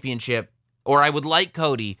TNT Championship, or I would like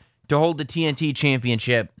Cody to hold the TNT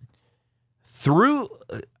Championship through,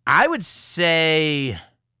 I would say,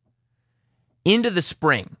 into the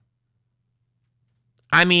spring.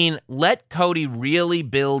 I mean, let Cody really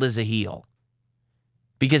build as a heel.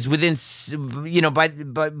 Because within,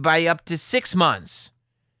 by up to 6 months,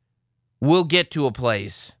 we'll get to a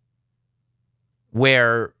place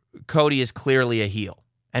where Cody is clearly a heel.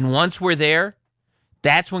 And once we're there,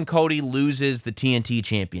 that's when Cody loses the TNT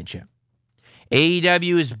Championship.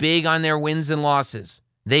 AEW is big on their wins and losses.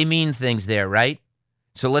 They mean things there, right?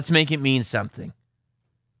 So let's make it mean something.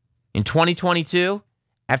 In 2022,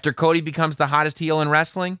 after Cody becomes the hottest heel in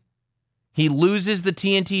wrestling, he loses the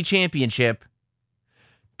TNT Championship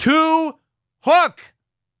to Hook.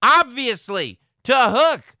 Obviously, to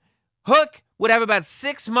Hook. Hook would have about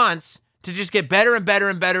 6 months to just get better and better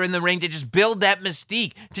and better in the ring, to just build that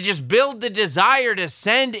mystique, to just build the desire to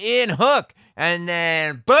send in Hook. And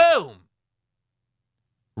then, boom,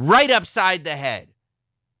 right upside the head.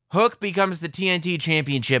 Hook becomes the TNT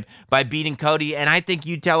Championship by beating Cody, and I think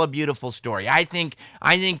you tell a beautiful story. I think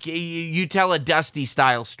you tell a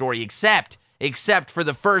Dusty-style story, except for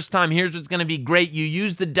the first time, here's what's going to be great. You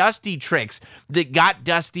use the Dusty tricks that got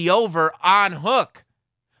Dusty over on Hook.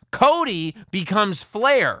 Cody becomes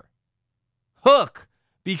Flair. Hook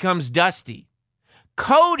becomes Dusty.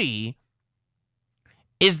 Cody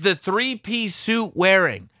is the three-piece suit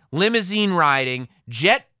wearing, limousine riding,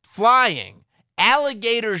 jet flying,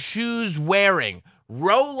 alligator shoes wearing,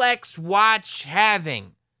 Rolex watch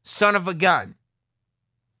having son of a gun.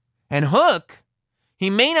 And Hook,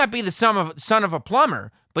 he may not be the son of a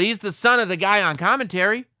plumber, but he's the son of the guy on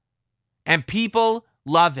commentary. And people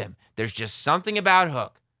love him. There's just something about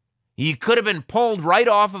Hook. He could have been pulled right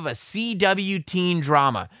off of a CW teen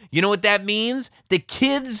drama. You know what that means? The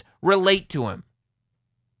kids relate to him.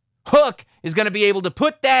 Hook is going to be able to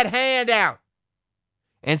put that hand out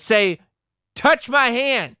and say, touch my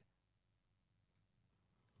hand.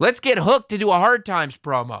 Let's get Hook to do a Hard Times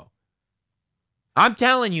promo. I'm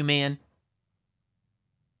telling you, man.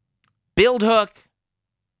 Build Hook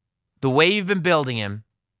the way you've been building him.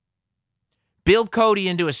 Build Cody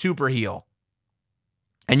into a super heel.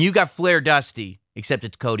 And you got Flair Dusty, except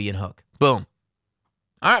it's Cody and Hook. Boom.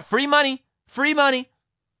 All right, free money. Free money.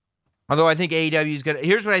 Although I think AEW is going to...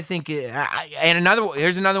 Here's what I think...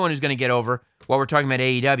 Here's another one who's going to get over while we're talking about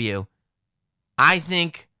AEW. I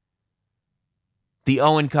think the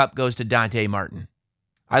Owen Cup goes to Dante Martin.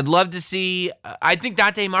 I'd love to see... I think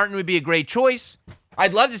Dante Martin would be a great choice.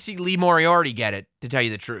 I'd love to see Lee Moriarty get it, to tell you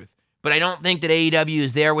the truth. But I don't think that AEW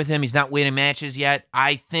is there with him. He's not winning matches yet.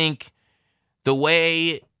 I think the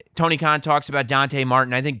way Tony Khan talks about Dante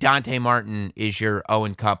Martin, I think Dante Martin is your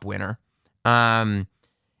Owen Cup winner.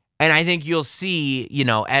 And I think you'll see,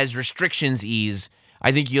 as restrictions ease,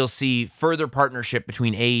 I think you'll see further partnership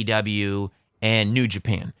between AEW and New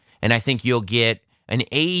Japan. And I think you'll get an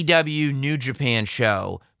AEW New Japan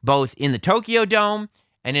show, both in the Tokyo Dome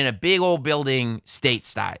and in a big old building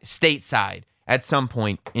stateside at some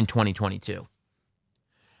point in 2022.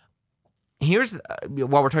 Here's,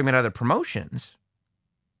 while we're talking about other promotions,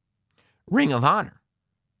 Ring of Honor.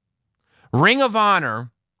 Ring of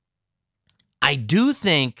Honor, I do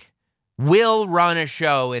think, will run a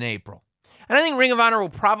show in April. And I think Ring of Honor will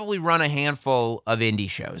probably run a handful of indie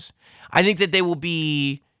shows. I think that they will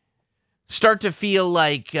start to feel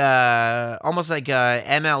like almost like a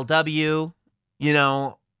MLW,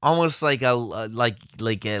 almost like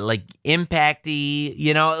like Impact-y,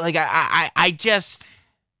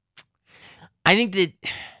 I think that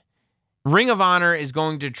Ring of Honor is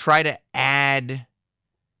going to try to add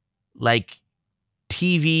like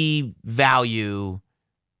TV value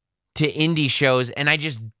to indie shows, and I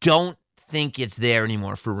just don't think it's there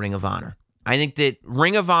anymore for Ring of Honor. I think that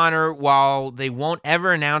Ring of Honor, while they won't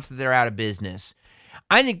ever announce that they're out of business,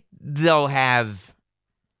 I think they'll have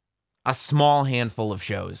a small handful of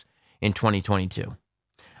shows in 2022.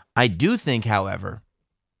 I do think, however,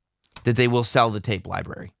 that they will sell the tape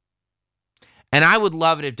library. And I would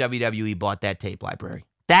love it if WWE bought that tape library.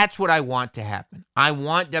 That's what I want to happen. I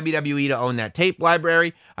want WWE to own that tape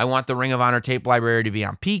library. I want the Ring of Honor tape library to be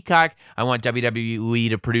on Peacock. I want WWE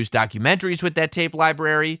to produce documentaries with that tape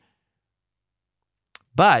library.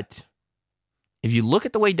 But if you look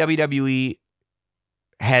at the way WWE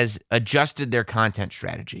has adjusted their content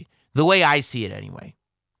strategy, the way I see it anyway,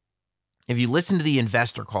 if you listen to the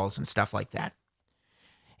investor calls and stuff like that,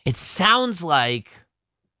 it sounds like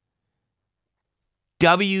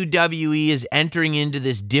WWE is entering into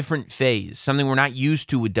this different phase, something we're not used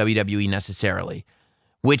to with WWE necessarily,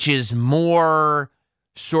 which is more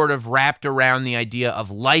sort of wrapped around the idea of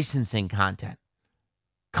licensing content,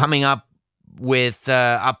 coming up with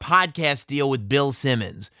a podcast deal with Bill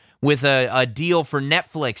Simmons, with a deal for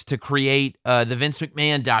Netflix to create the Vince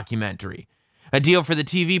McMahon documentary, a deal for the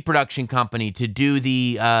TV production company to do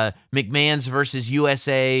the McMahon's versus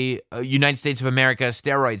United States of America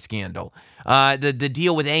steroid scandal, the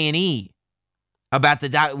deal with A&E about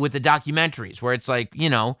with the documentaries, where it's like,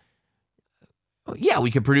 yeah,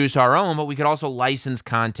 we could produce our own, but we could also license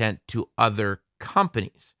content to other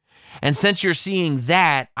companies. And since you're seeing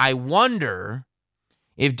that, I wonder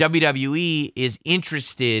if WWE is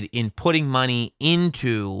interested in putting money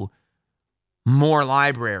into more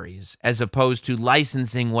libraries as opposed to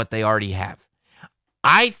licensing what they already have.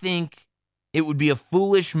 I think it would be a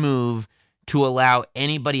foolish move to allow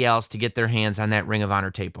anybody else to get their hands on that Ring of Honor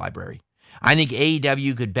tape library. I think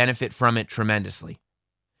AEW could benefit from it tremendously.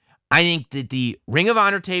 I think that the Ring of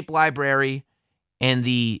Honor tape library and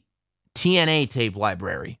the TNA tape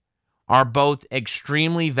library are both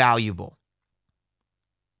extremely valuable,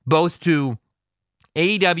 both to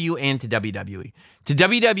AEW and to WWE. To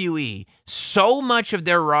WWE, so much of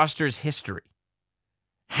their roster's history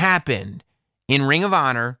happened in Ring of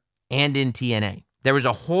Honor and in TNA. There was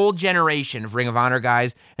a whole generation of Ring of Honor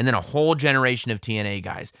guys and then a whole generation of TNA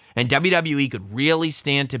guys. And WWE could really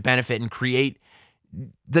stand to benefit and create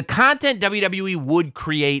the content WWE would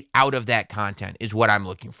create out of that content is what I'm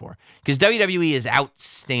looking for. Because WWE is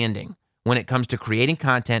outstanding when it comes to creating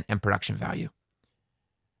content and production value.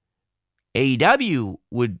 AEW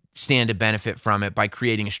would stand to benefit from it by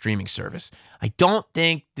creating a streaming service. I don't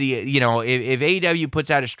think if AEW puts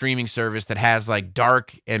out a streaming service that has like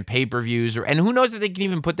dark and pay-per-views, and who knows if they can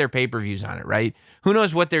even put their pay-per-views on it, right? Who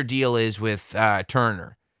knows what their deal is with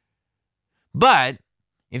Turner. But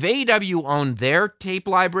if AEW owned their tape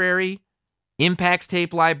library, Impact's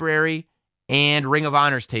tape library, and Ring of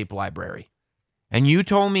Honor's tape library, and you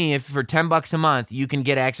told me if for $10 a month you can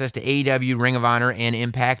get access to AEW, Ring of Honor, and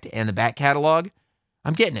Impact and the back catalog,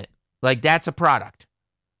 I'm getting it. Like, that's a product.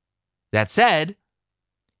 That said,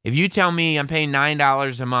 if you tell me I'm paying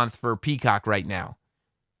 $9 a month for Peacock right now,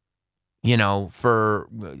 for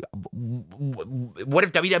what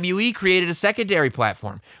if WWE created a secondary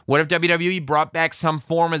platform? What if WWE brought back some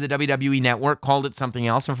form of the WWE network, called it something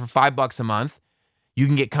else, and for $5 a month, You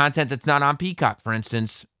can get content that's not on Peacock, for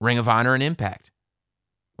instance, Ring of Honor and Impact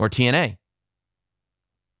or TNA.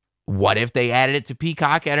 What if they added it to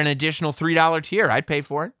Peacock at an additional $3 tier? I'd pay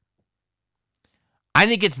for it. I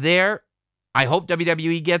think it's there. I hope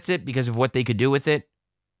WWE gets it because of what they could do with it.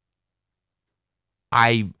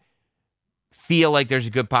 I feel like there's a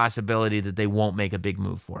good possibility that they won't make a big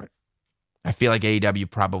move for it. I feel like AEW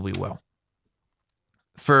probably will.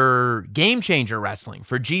 For Game Changer Wrestling,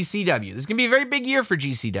 for GCW, this is going to be a very big year for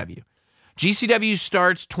GCW. GCW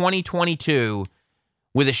starts 2022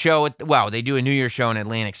 with a show they do a New Year's show in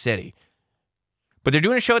Atlantic City. But they're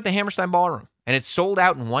doing a show at the Hammerstein Ballroom, and it's sold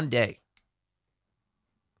out in one day.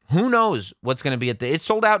 Who knows what's going to be it's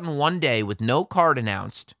sold out in one day with no card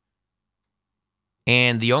announced.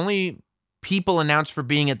 And the only people announced for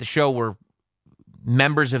being at the show were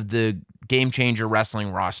members of the Game Changer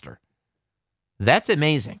Wrestling roster. That's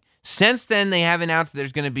amazing. Since then, they have announced that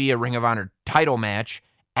there's going to be a Ring of Honor title match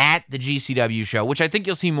at the GCW show, which I think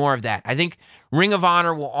you'll see more of that. I think Ring of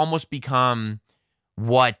Honor will almost become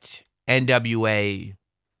what NWA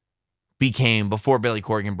became before Billy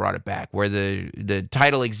Corgan brought it back, where the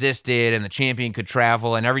title existed and the champion could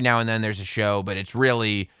travel, and every now and then there's a show, but it's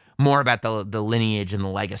really more about the lineage and the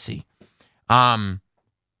legacy. I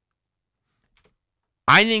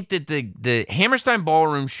think that the Hammerstein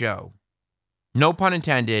Ballroom show, no pun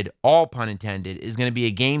intended, all pun intended, is going to be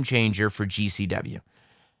a game changer for GCW.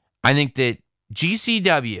 I think that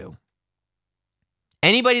GCW,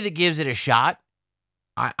 anybody that gives it a shot,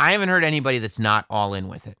 I haven't heard anybody that's not all in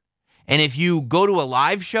with it. And if you go to a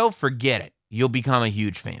live show, forget it. You'll become a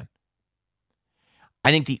huge fan.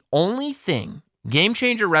 I think the only thing, Game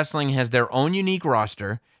Changer Wrestling has their own unique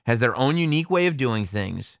roster, has their own unique way of doing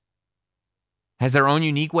things, has their own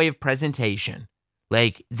unique way of presentation.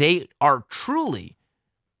 Like, they are truly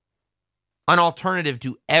an alternative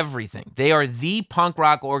to everything. They are the punk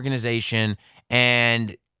rock organization,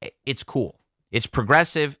 and it's cool. It's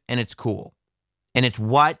progressive, and it's cool. And it's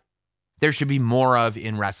what there should be more of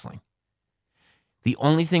in wrestling. The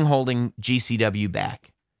only thing holding GCW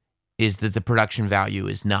back is that the production value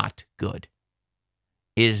is not good.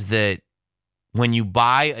 Is that when you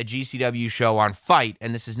buy a GCW show on Fight,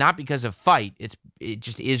 and this is not because of Fight, it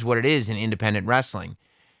just is what it is in independent wrestling,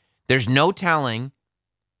 there's no telling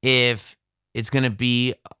if it's going to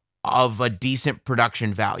be of a decent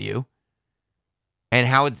production value and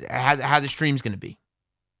how the stream's going to be.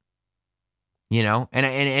 You know, and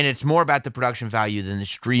it's more about the production value than the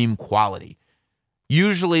stream quality.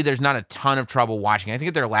 Usually there's not a ton of trouble watching. I think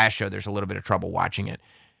at their last show there's a little bit of trouble watching it.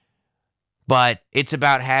 But it's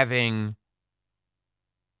about having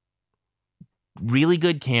really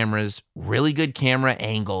good cameras, really good camera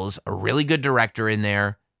angles, a really good director in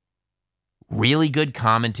there, really good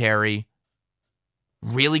commentary,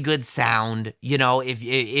 really good sound. You know, if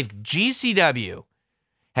GCW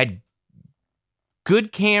had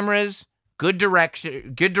good cameras, good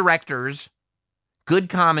directors, good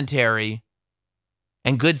commentary,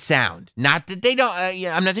 and good sound. Not that they don't,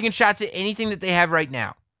 I'm not taking shots at anything that they have right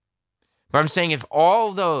now. But I'm saying if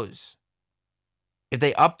all those, if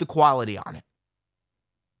they up the quality on it,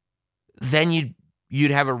 then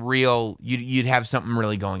you'd have you'd have something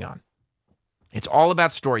really going on. It's all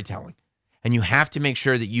about storytelling. And you have to make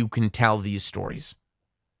sure that you can tell these stories.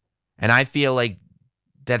 And I feel like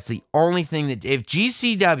that's the only thing that, if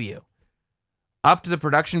GCW up to the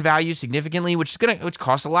production value significantly, which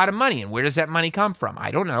costs a lot of money. And where does that money come from? I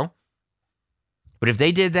don't know. But if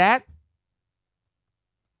they did that,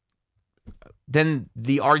 then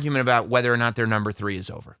the argument about whether or not they're number 3 is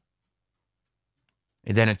over.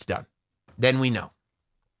 And then it's done. Then we know.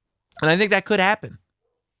 And I think that could happen.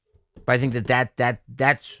 But I think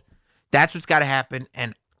that's what's got to happen.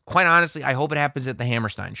 And quite honestly, I hope it happens at the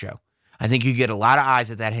Hammerstein show. I think you get a lot of eyes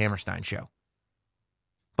at that Hammerstein show.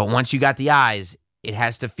 But once you got the eyes, it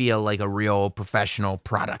has to feel like a real professional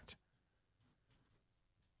product.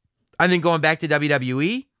 I think going back to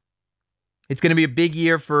WWE, it's going to be a big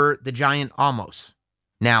year for the Giant Almost.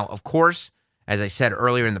 Now, of course, as I said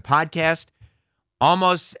earlier in the podcast,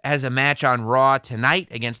 Almost has a match on Raw tonight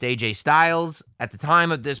against AJ Styles. At the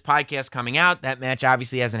time of this podcast coming out, that match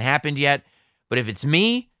obviously hasn't happened yet. But if it's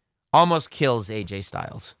me, Almost kills AJ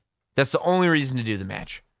Styles. That's the only reason to do the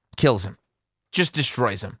match. Kills him. Just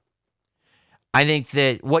destroys him. I think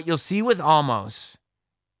that what you'll see with Almost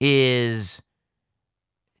is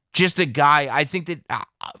just a guy. I think that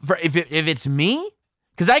if it's me,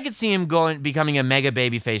 because I could see him becoming a mega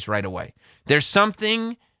babyface right away. There's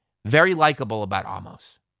something very likable about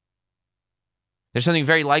Almost. There's something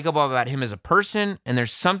very likable about him as a person, and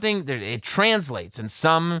there's something that it translates in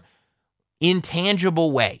some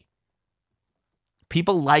intangible way.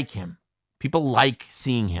 People like him. People like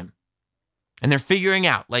seeing him. And they're figuring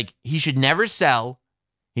out, like, he should never sell.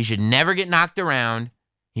 He should never get knocked around.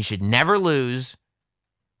 He should never lose.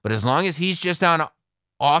 But as long as he's just on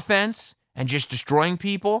offense and just destroying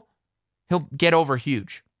people, he'll get over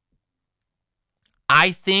huge.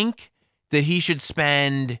 I think that he should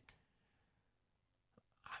spend,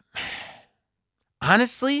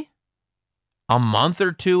 honestly, a month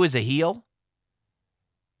or two as a heel.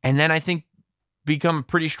 And then I think become a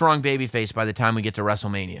pretty strong babyface by the time we get to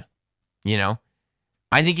WrestleMania. You know?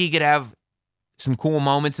 I think he could have some cool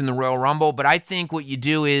moments in the Royal Rumble, but I think what you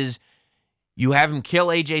do is you have him kill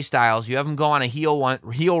AJ Styles. You have him go on a heel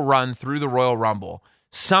run through the Royal Rumble.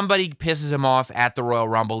 Somebody pisses him off at the Royal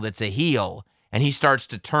Rumble that's a heel, and he starts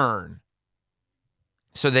to turn.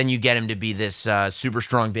 So then you get him to be this super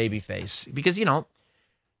strong babyface. Because, you know,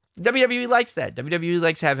 WWE likes that. WWE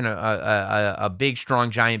likes having a big,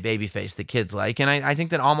 strong, giant babyface that kids like. And I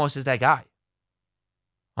think that Almost is that guy.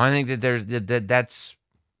 I think that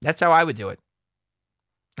that's how I would do it.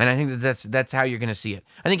 And I think that that's how you're going to see it.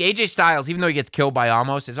 I think AJ Styles, even though he gets killed by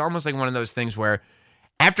Almost, is almost like one of those things where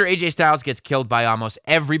after AJ Styles gets killed by Almost,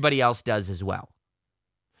 everybody else does as well.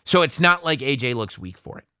 So it's not like AJ looks weak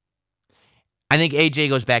for it. I think AJ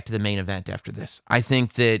goes back to the main event after this. I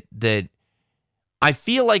think that I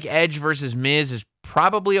feel like Edge versus Miz is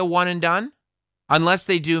probably a one and done, unless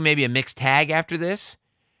they do maybe a mixed tag after this.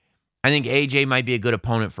 I think AJ might be a good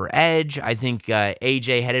opponent for Edge. I think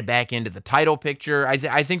AJ headed back into the title picture.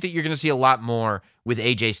 I think that you're going to see a lot more with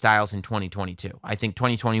AJ Styles in 2022. I think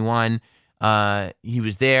 2021, he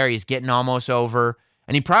was there. He's getting almost over.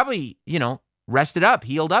 And he probably, you know, rested up,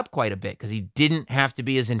 healed up quite a bit because he didn't have to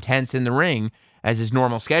be as intense in the ring as his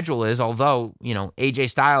normal schedule is. Although, you know, AJ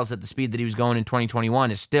Styles at the speed that he was going in 2021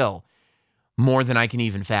 is still more than I can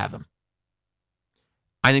even fathom.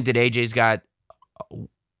 I think that AJ's got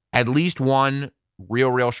at least one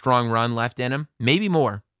real strong run left in him, maybe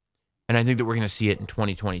more. And I think that we're going to see it in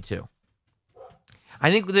 2022.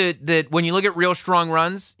 I think that when you look at real strong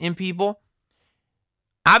runs in people,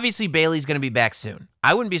 obviously Bayley's going to be back soon.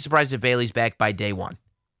 I wouldn't be surprised if Bayley's back by day one.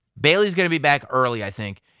 Bayley's going to be back early, I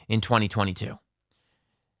think, in 2022.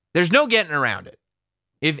 There's no getting around it.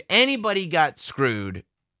 If anybody got screwed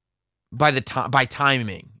by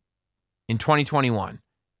timing in 2021,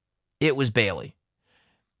 it was Bayley.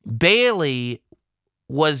 Bayley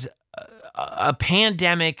was a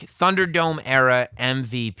pandemic Thunderdome era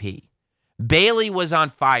MVP. Bayley was on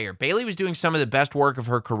fire. Bayley was doing some of the best work of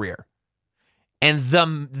her career. And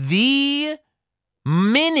the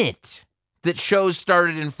minute that shows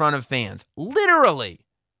started in front of fans, literally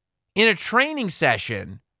in a training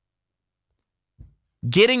session,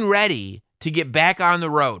 getting ready to get back on the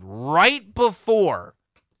road, right before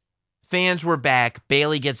fans were back,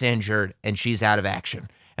 Bayley gets injured and she's out of action.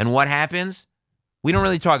 And what happens? We don't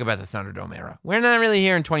really talk about the Thunderdome era. We're not really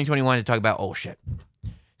here in 2021 to talk about old shit.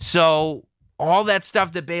 So all that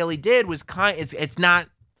stuff that Bayley did was it's not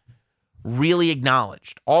really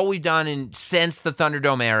acknowledged. All we've done since the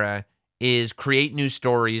Thunderdome era is create new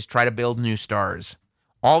stories, try to build new stars.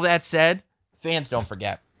 All that said, fans don't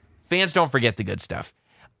forget. Fans don't forget the good stuff.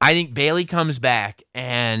 I think Bayley comes back,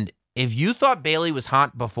 and if you thought Bayley was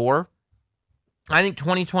hot before, I think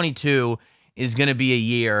 2022 is going to be a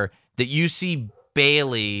year that you see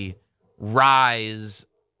Bayley rise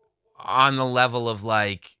on the level of,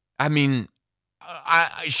 like, I mean,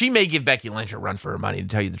 she may give Becky Lynch a run for her money, to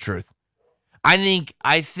tell you the truth. I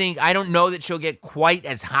don't know that she'll get quite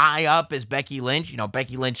as high up as Becky Lynch. You know,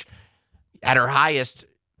 Becky Lynch at her highest,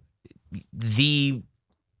 the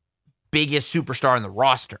biggest superstar in the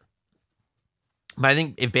roster. But I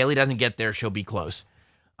think if Bayley doesn't get there, she'll be close.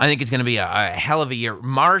 I think it's going to be a hell of a year.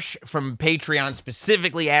 Marsh from Patreon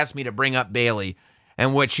specifically asked me to bring up Bayley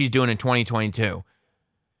and what she's doing in 2022.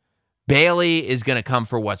 Bayley is going to come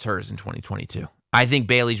for what's hers in 2022. I think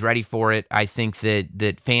Bayley's ready for it. I think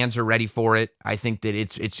that fans are ready for it. I think that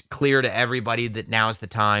it's clear to everybody that now is the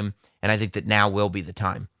time, and I think that now will be the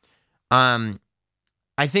time. I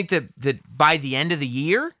think that by the end of the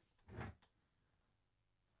year,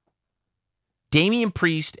 Damian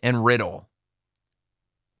Priest and Riddle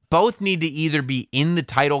both need to either be in the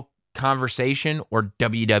title conversation or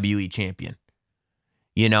WWE champion.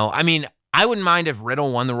 You know, I mean, I wouldn't mind if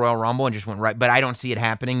Riddle won the Royal Rumble and just went right, but I don't see it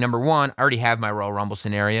happening. Number one, I already have my Royal Rumble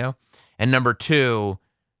scenario. And number two,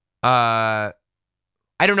 I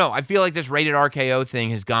don't know. I feel like this rated RKO thing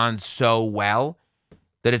has gone so well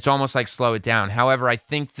that it's almost like slow it down. However, I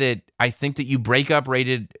think that you break up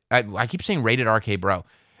rated. I keep saying rated RK Bro.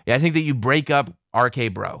 Yeah, I think that you break up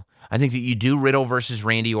RK Bro. I think that you do Riddle versus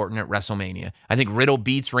Randy Orton at WrestleMania. I think Riddle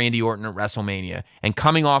beats Randy Orton at WrestleMania. And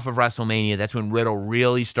coming off of WrestleMania, that's when Riddle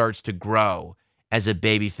really starts to grow as a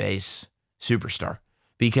babyface superstar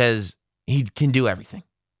because he can do everything.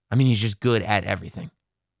 I mean, he's just good at everything.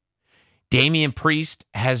 Damian Priest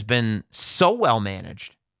has been so well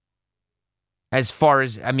managed as far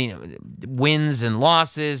as, I mean, wins and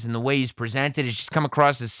losses and the way he's presented. It's just come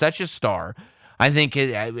across as such a star. I think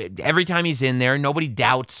every time he's in there, nobody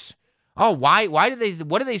doubts, oh, what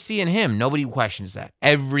do they see in him? Nobody questions that.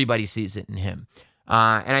 Everybody sees it in him.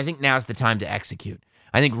 And I think now's the time to execute.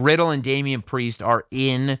 I think Riddle and Damian Priest are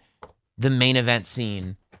in the main event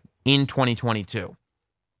scene in 2022.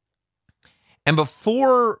 And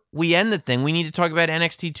before we end the thing, we need to talk about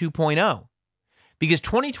NXT 2.0. Because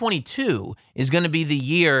 2022 is going to be the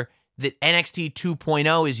year that NXT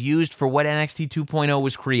 2.0 is used for what NXT 2.0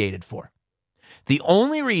 was created for. The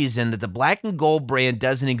only reason that the black and gold brand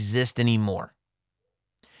doesn't exist anymore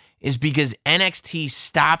is because NXT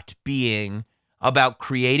stopped being about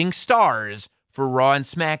creating stars for Raw and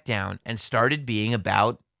SmackDown and started being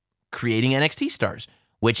about creating NXT stars,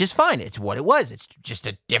 which is fine. It's what it was. It's just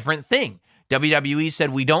a different thing. WWE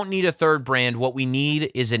said, we don't need a third brand. What we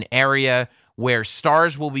need is an area where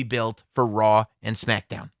stars will be built for Raw and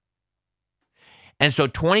SmackDown. And so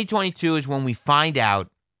 2022 is when we find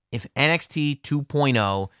out if NXT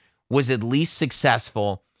 2.0 was at least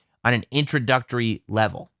successful on an introductory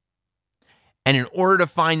level. And in order to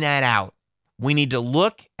find that out, we need to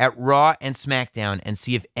look at Raw and SmackDown and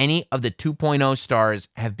see if any of the 2.0 stars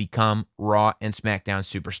have become Raw and SmackDown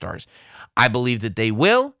superstars. I believe that they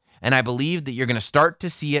will, and I believe that you're going to start to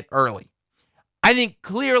see it early. I think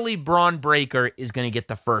clearly Braun Breaker is going to get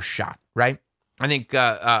the first shot, right? I think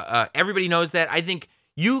everybody knows that. I think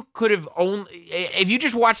you could have only, if you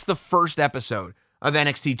just watched the first episode of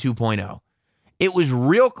NXT 2.0, it was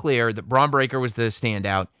real clear that Braun Breaker was the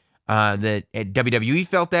standout, that WWE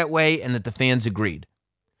felt that way, and that the fans agreed.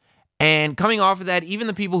 And coming off of that, even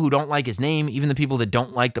the people who don't like his name, even the people that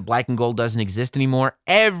don't like that black and gold doesn't exist anymore,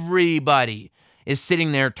 everybody is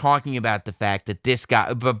sitting there talking about the fact that this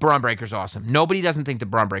guy, but Braun Breaker's awesome. Nobody doesn't think that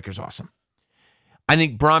Braun Breaker's awesome. I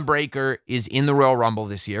think Braun Breaker is in the Royal Rumble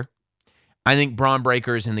this year. I think Braun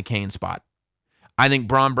Breaker is in the Kane spot. I think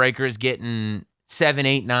Braun Breaker is getting 7,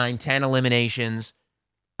 8, 9, 10 eliminations.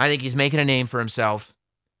 I think he's making a name for himself.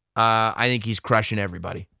 I think he's crushing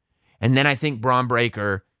everybody. And then I think Braun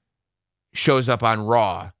Breaker shows up on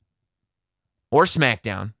Raw or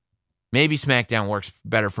SmackDown. Maybe SmackDown works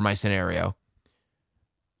better for my scenario.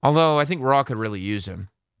 Although I think Raw could really use him.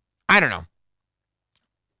 I don't know.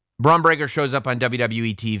 Braun Breaker shows up on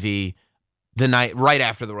WWE TV the night right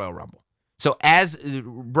after the Royal Rumble. So as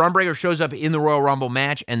Braun Breaker shows up in the Royal Rumble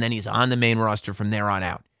match, and then he's on the main roster from there on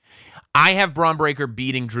out. I have Braun Breaker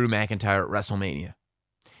beating Drew McIntyre at WrestleMania.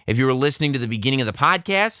 If you were listening to the beginning of the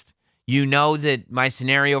podcast, you know that my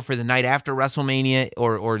scenario for the night after WrestleMania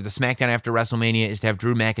or the SmackDown after WrestleMania is to have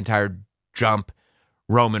Drew McIntyre jump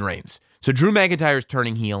Roman Reigns. So Drew McIntyre is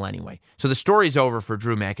turning heel anyway. So the story's over for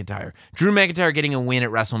Drew McIntyre. Drew McIntyre getting a win at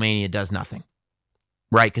WrestleMania does nothing.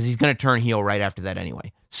 Right? Because he's going to turn heel right after that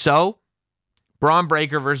anyway. So, Braun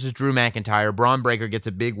Breaker versus Drew McIntyre. Braun Breaker gets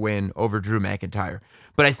a big win over Drew McIntyre.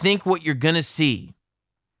 But I think what you're going to see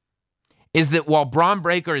is that while Braun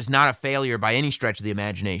Breaker is not a failure by any stretch of the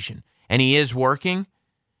imagination, and he is working,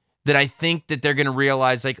 that I think that they're going to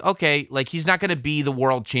realize, like, okay, like he's not going to be the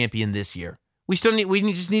world champion this year. We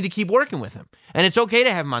just need to keep working with him. And it's okay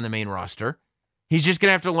to have him on the main roster. He's just going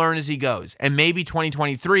to have to learn as he goes. And maybe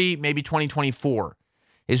 2023, maybe 2024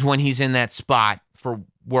 is when he's in that spot for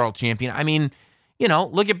world champion. I mean, you know,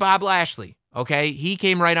 look at Bob Lashley, okay? He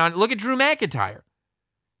came right on. Look at Drew McIntyre.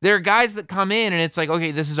 There are guys that come in and it's like,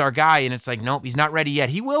 okay, this is our guy. And it's like, nope, he's not ready yet.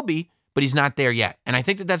 He will be, but he's not there yet. And I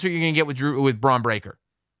think that that's what you're going to get with Braun Breaker.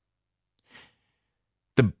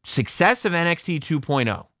 The success of NXT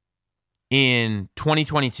 2.0 in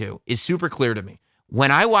 2022 is super clear to me.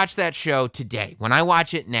 When I watch that show today, when I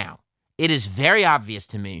watch it now, it is very obvious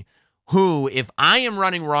to me who, if I am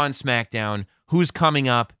running Raw and SmackDown, who's coming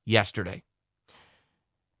up yesterday.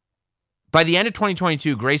 By the end of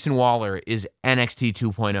 2022, Grayson Waller is NXT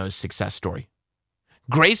 2.0's success story.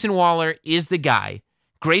 Grayson Waller is the guy.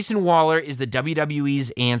 Grayson Waller is the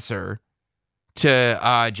WWE's answer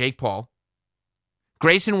to Jake Paul.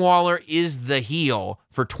 Grayson Waller is the heel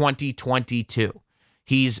for 2022.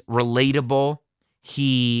 He's relatable.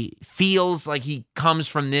 He feels like he comes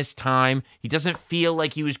from this time. He doesn't feel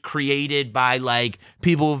like he was created by like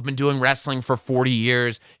people who've been doing wrestling for 40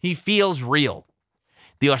 years. He feels real.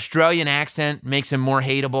 The Australian accent makes him more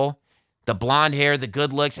hateable. The blonde hair, the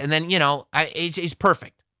good looks, and then, you know, he's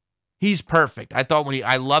perfect. He's perfect.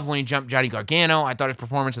 I loved when he jumped Johnny Gargano. I thought his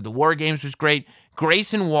performance at the War Games was great.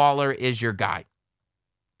 Grayson Waller is your guy.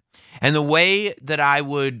 And the way that I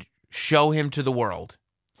would show him to the world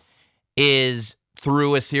is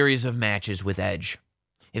through a series of matches with Edge.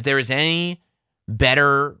 If there is any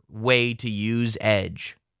better way to use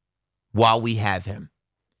Edge while we have him,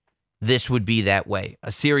 this would be that way.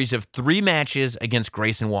 A series of 3 matches against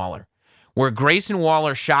Grayson Waller, where Grayson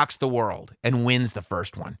Waller shocks the world and wins the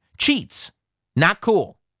first one. Cheats. Not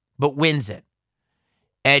cool, but wins it.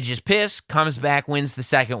 Edge is pissed, comes back, wins the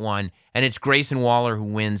second one, and it's Grayson Waller who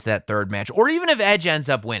wins that third match. Or even if Edge ends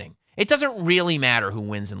up winning. It doesn't really matter who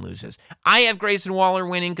wins and loses. I have Grayson Waller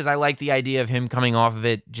winning because I like the idea of him coming off of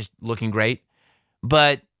it just looking great.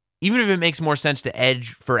 But even if it makes more sense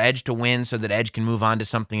for Edge to win so that Edge can move on to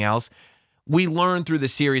something else, we learn through the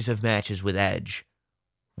series of matches with Edge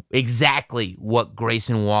exactly what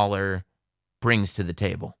Grayson Waller brings to the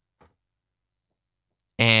table.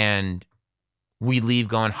 And we leave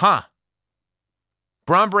going,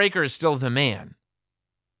 Braun Breaker is still the man.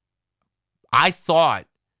 I thought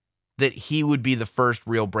that he would be the first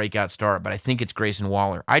real breakout star, but I think it's Grayson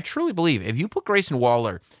Waller. I truly believe if you put Grayson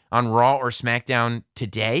Waller on Raw or SmackDown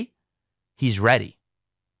today, he's ready.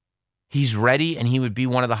 He's ready, and he would be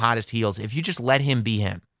one of the hottest heels if you just let him be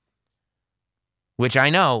him. Which I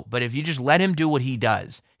know, but if you just let him do what he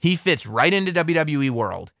does, he fits right into WWE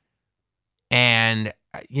world. And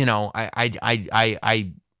I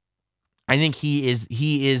think he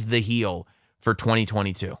is the heel for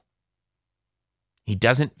 2022. He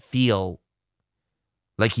doesn't feel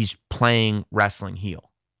like he's playing wrestling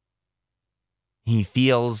heel. He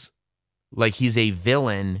feels like he's a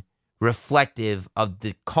villain reflective of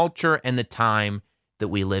the culture and the time that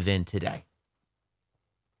we live in today.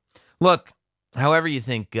 Look, however you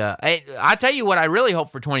think, I'll tell you what I really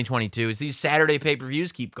hope for 2022 is these Saturday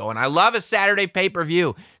pay-per-views keep going. I love a Saturday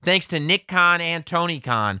pay-per-view. Thanks to Nick Khan and Tony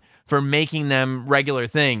Khan for making them regular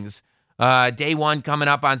things. Day one coming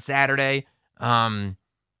up on Saturday. And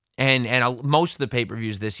most of the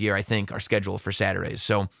pay-per-views this year, I think, are scheduled for Saturdays.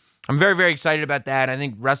 So I'm very, very excited about that. I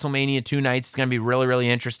think WrestleMania 2 nights is going to be really, really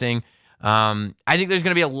interesting. I think there's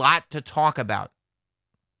going to be a lot to talk about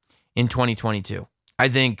in 2022. I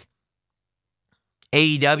think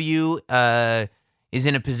AEW is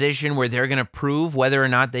in a position where they're going to prove whether or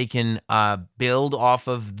not they can build off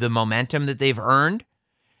of the momentum that they've earned.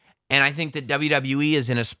 And I think that WWE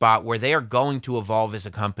is in a spot where they are going to evolve as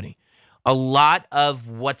a company. A lot of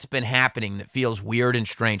what's been happening that feels weird and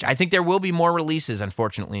strange. I think there will be more releases,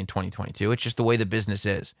 unfortunately, in 2022. It's just the way the business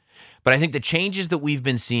is. But I think the changes that we've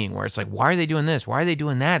been seeing, where it's like, why are they doing this? Why are they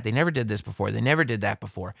doing that? They never did this before. They never did that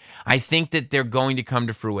before. I think that they're going to come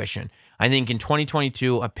to fruition. I think in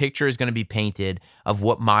 2022, a picture is going to be painted of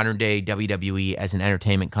what modern-day WWE as an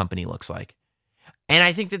entertainment company looks like. And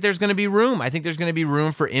I think that there's going to be room. I think there's going to be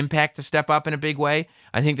room for Impact to step up in a big way.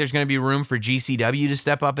 I think there's going to be room for GCW to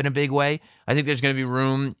step up in a big way. I think there's going to be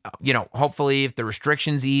room, hopefully if the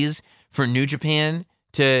restrictions ease, for New Japan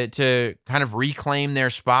to kind of reclaim their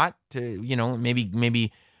spot, to,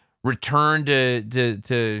 maybe return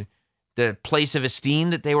to the place of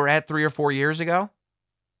esteem that they were at 3 or 4 years ago.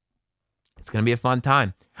 It's going to be a fun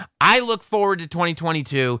time. I look forward to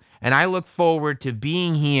 2022, and I look forward to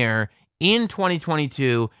being here in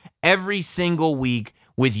 2022 every single week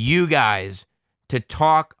with you guys to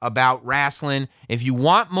talk about wrestling. If you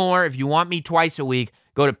want more, if you want me twice a week,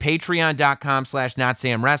 go to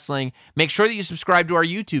patreon.com/NotSamWrestling. Make sure that you subscribe to our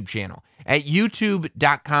YouTube channel at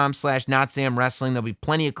youtube.com/NotSamWrestling. There'll be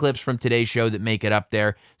plenty of clips from today's show that make it up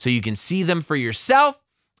there so you can see them for yourself.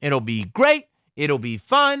 It'll be great. It'll be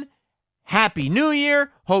fun. Happy New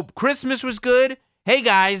Year. Hope Christmas was good. Hey,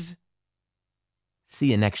 guys.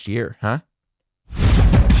 See you next year, huh?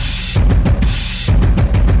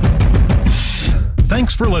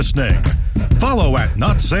 Thanks for listening. Follow at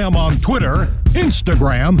Not Sam on Twitter,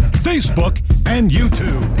 Instagram, Facebook, and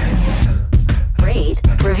YouTube. Rate,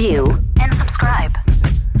 review, and subscribe.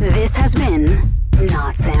 This has been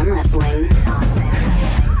Not Sam Wrestling. Not Sam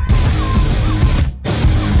Wrestling.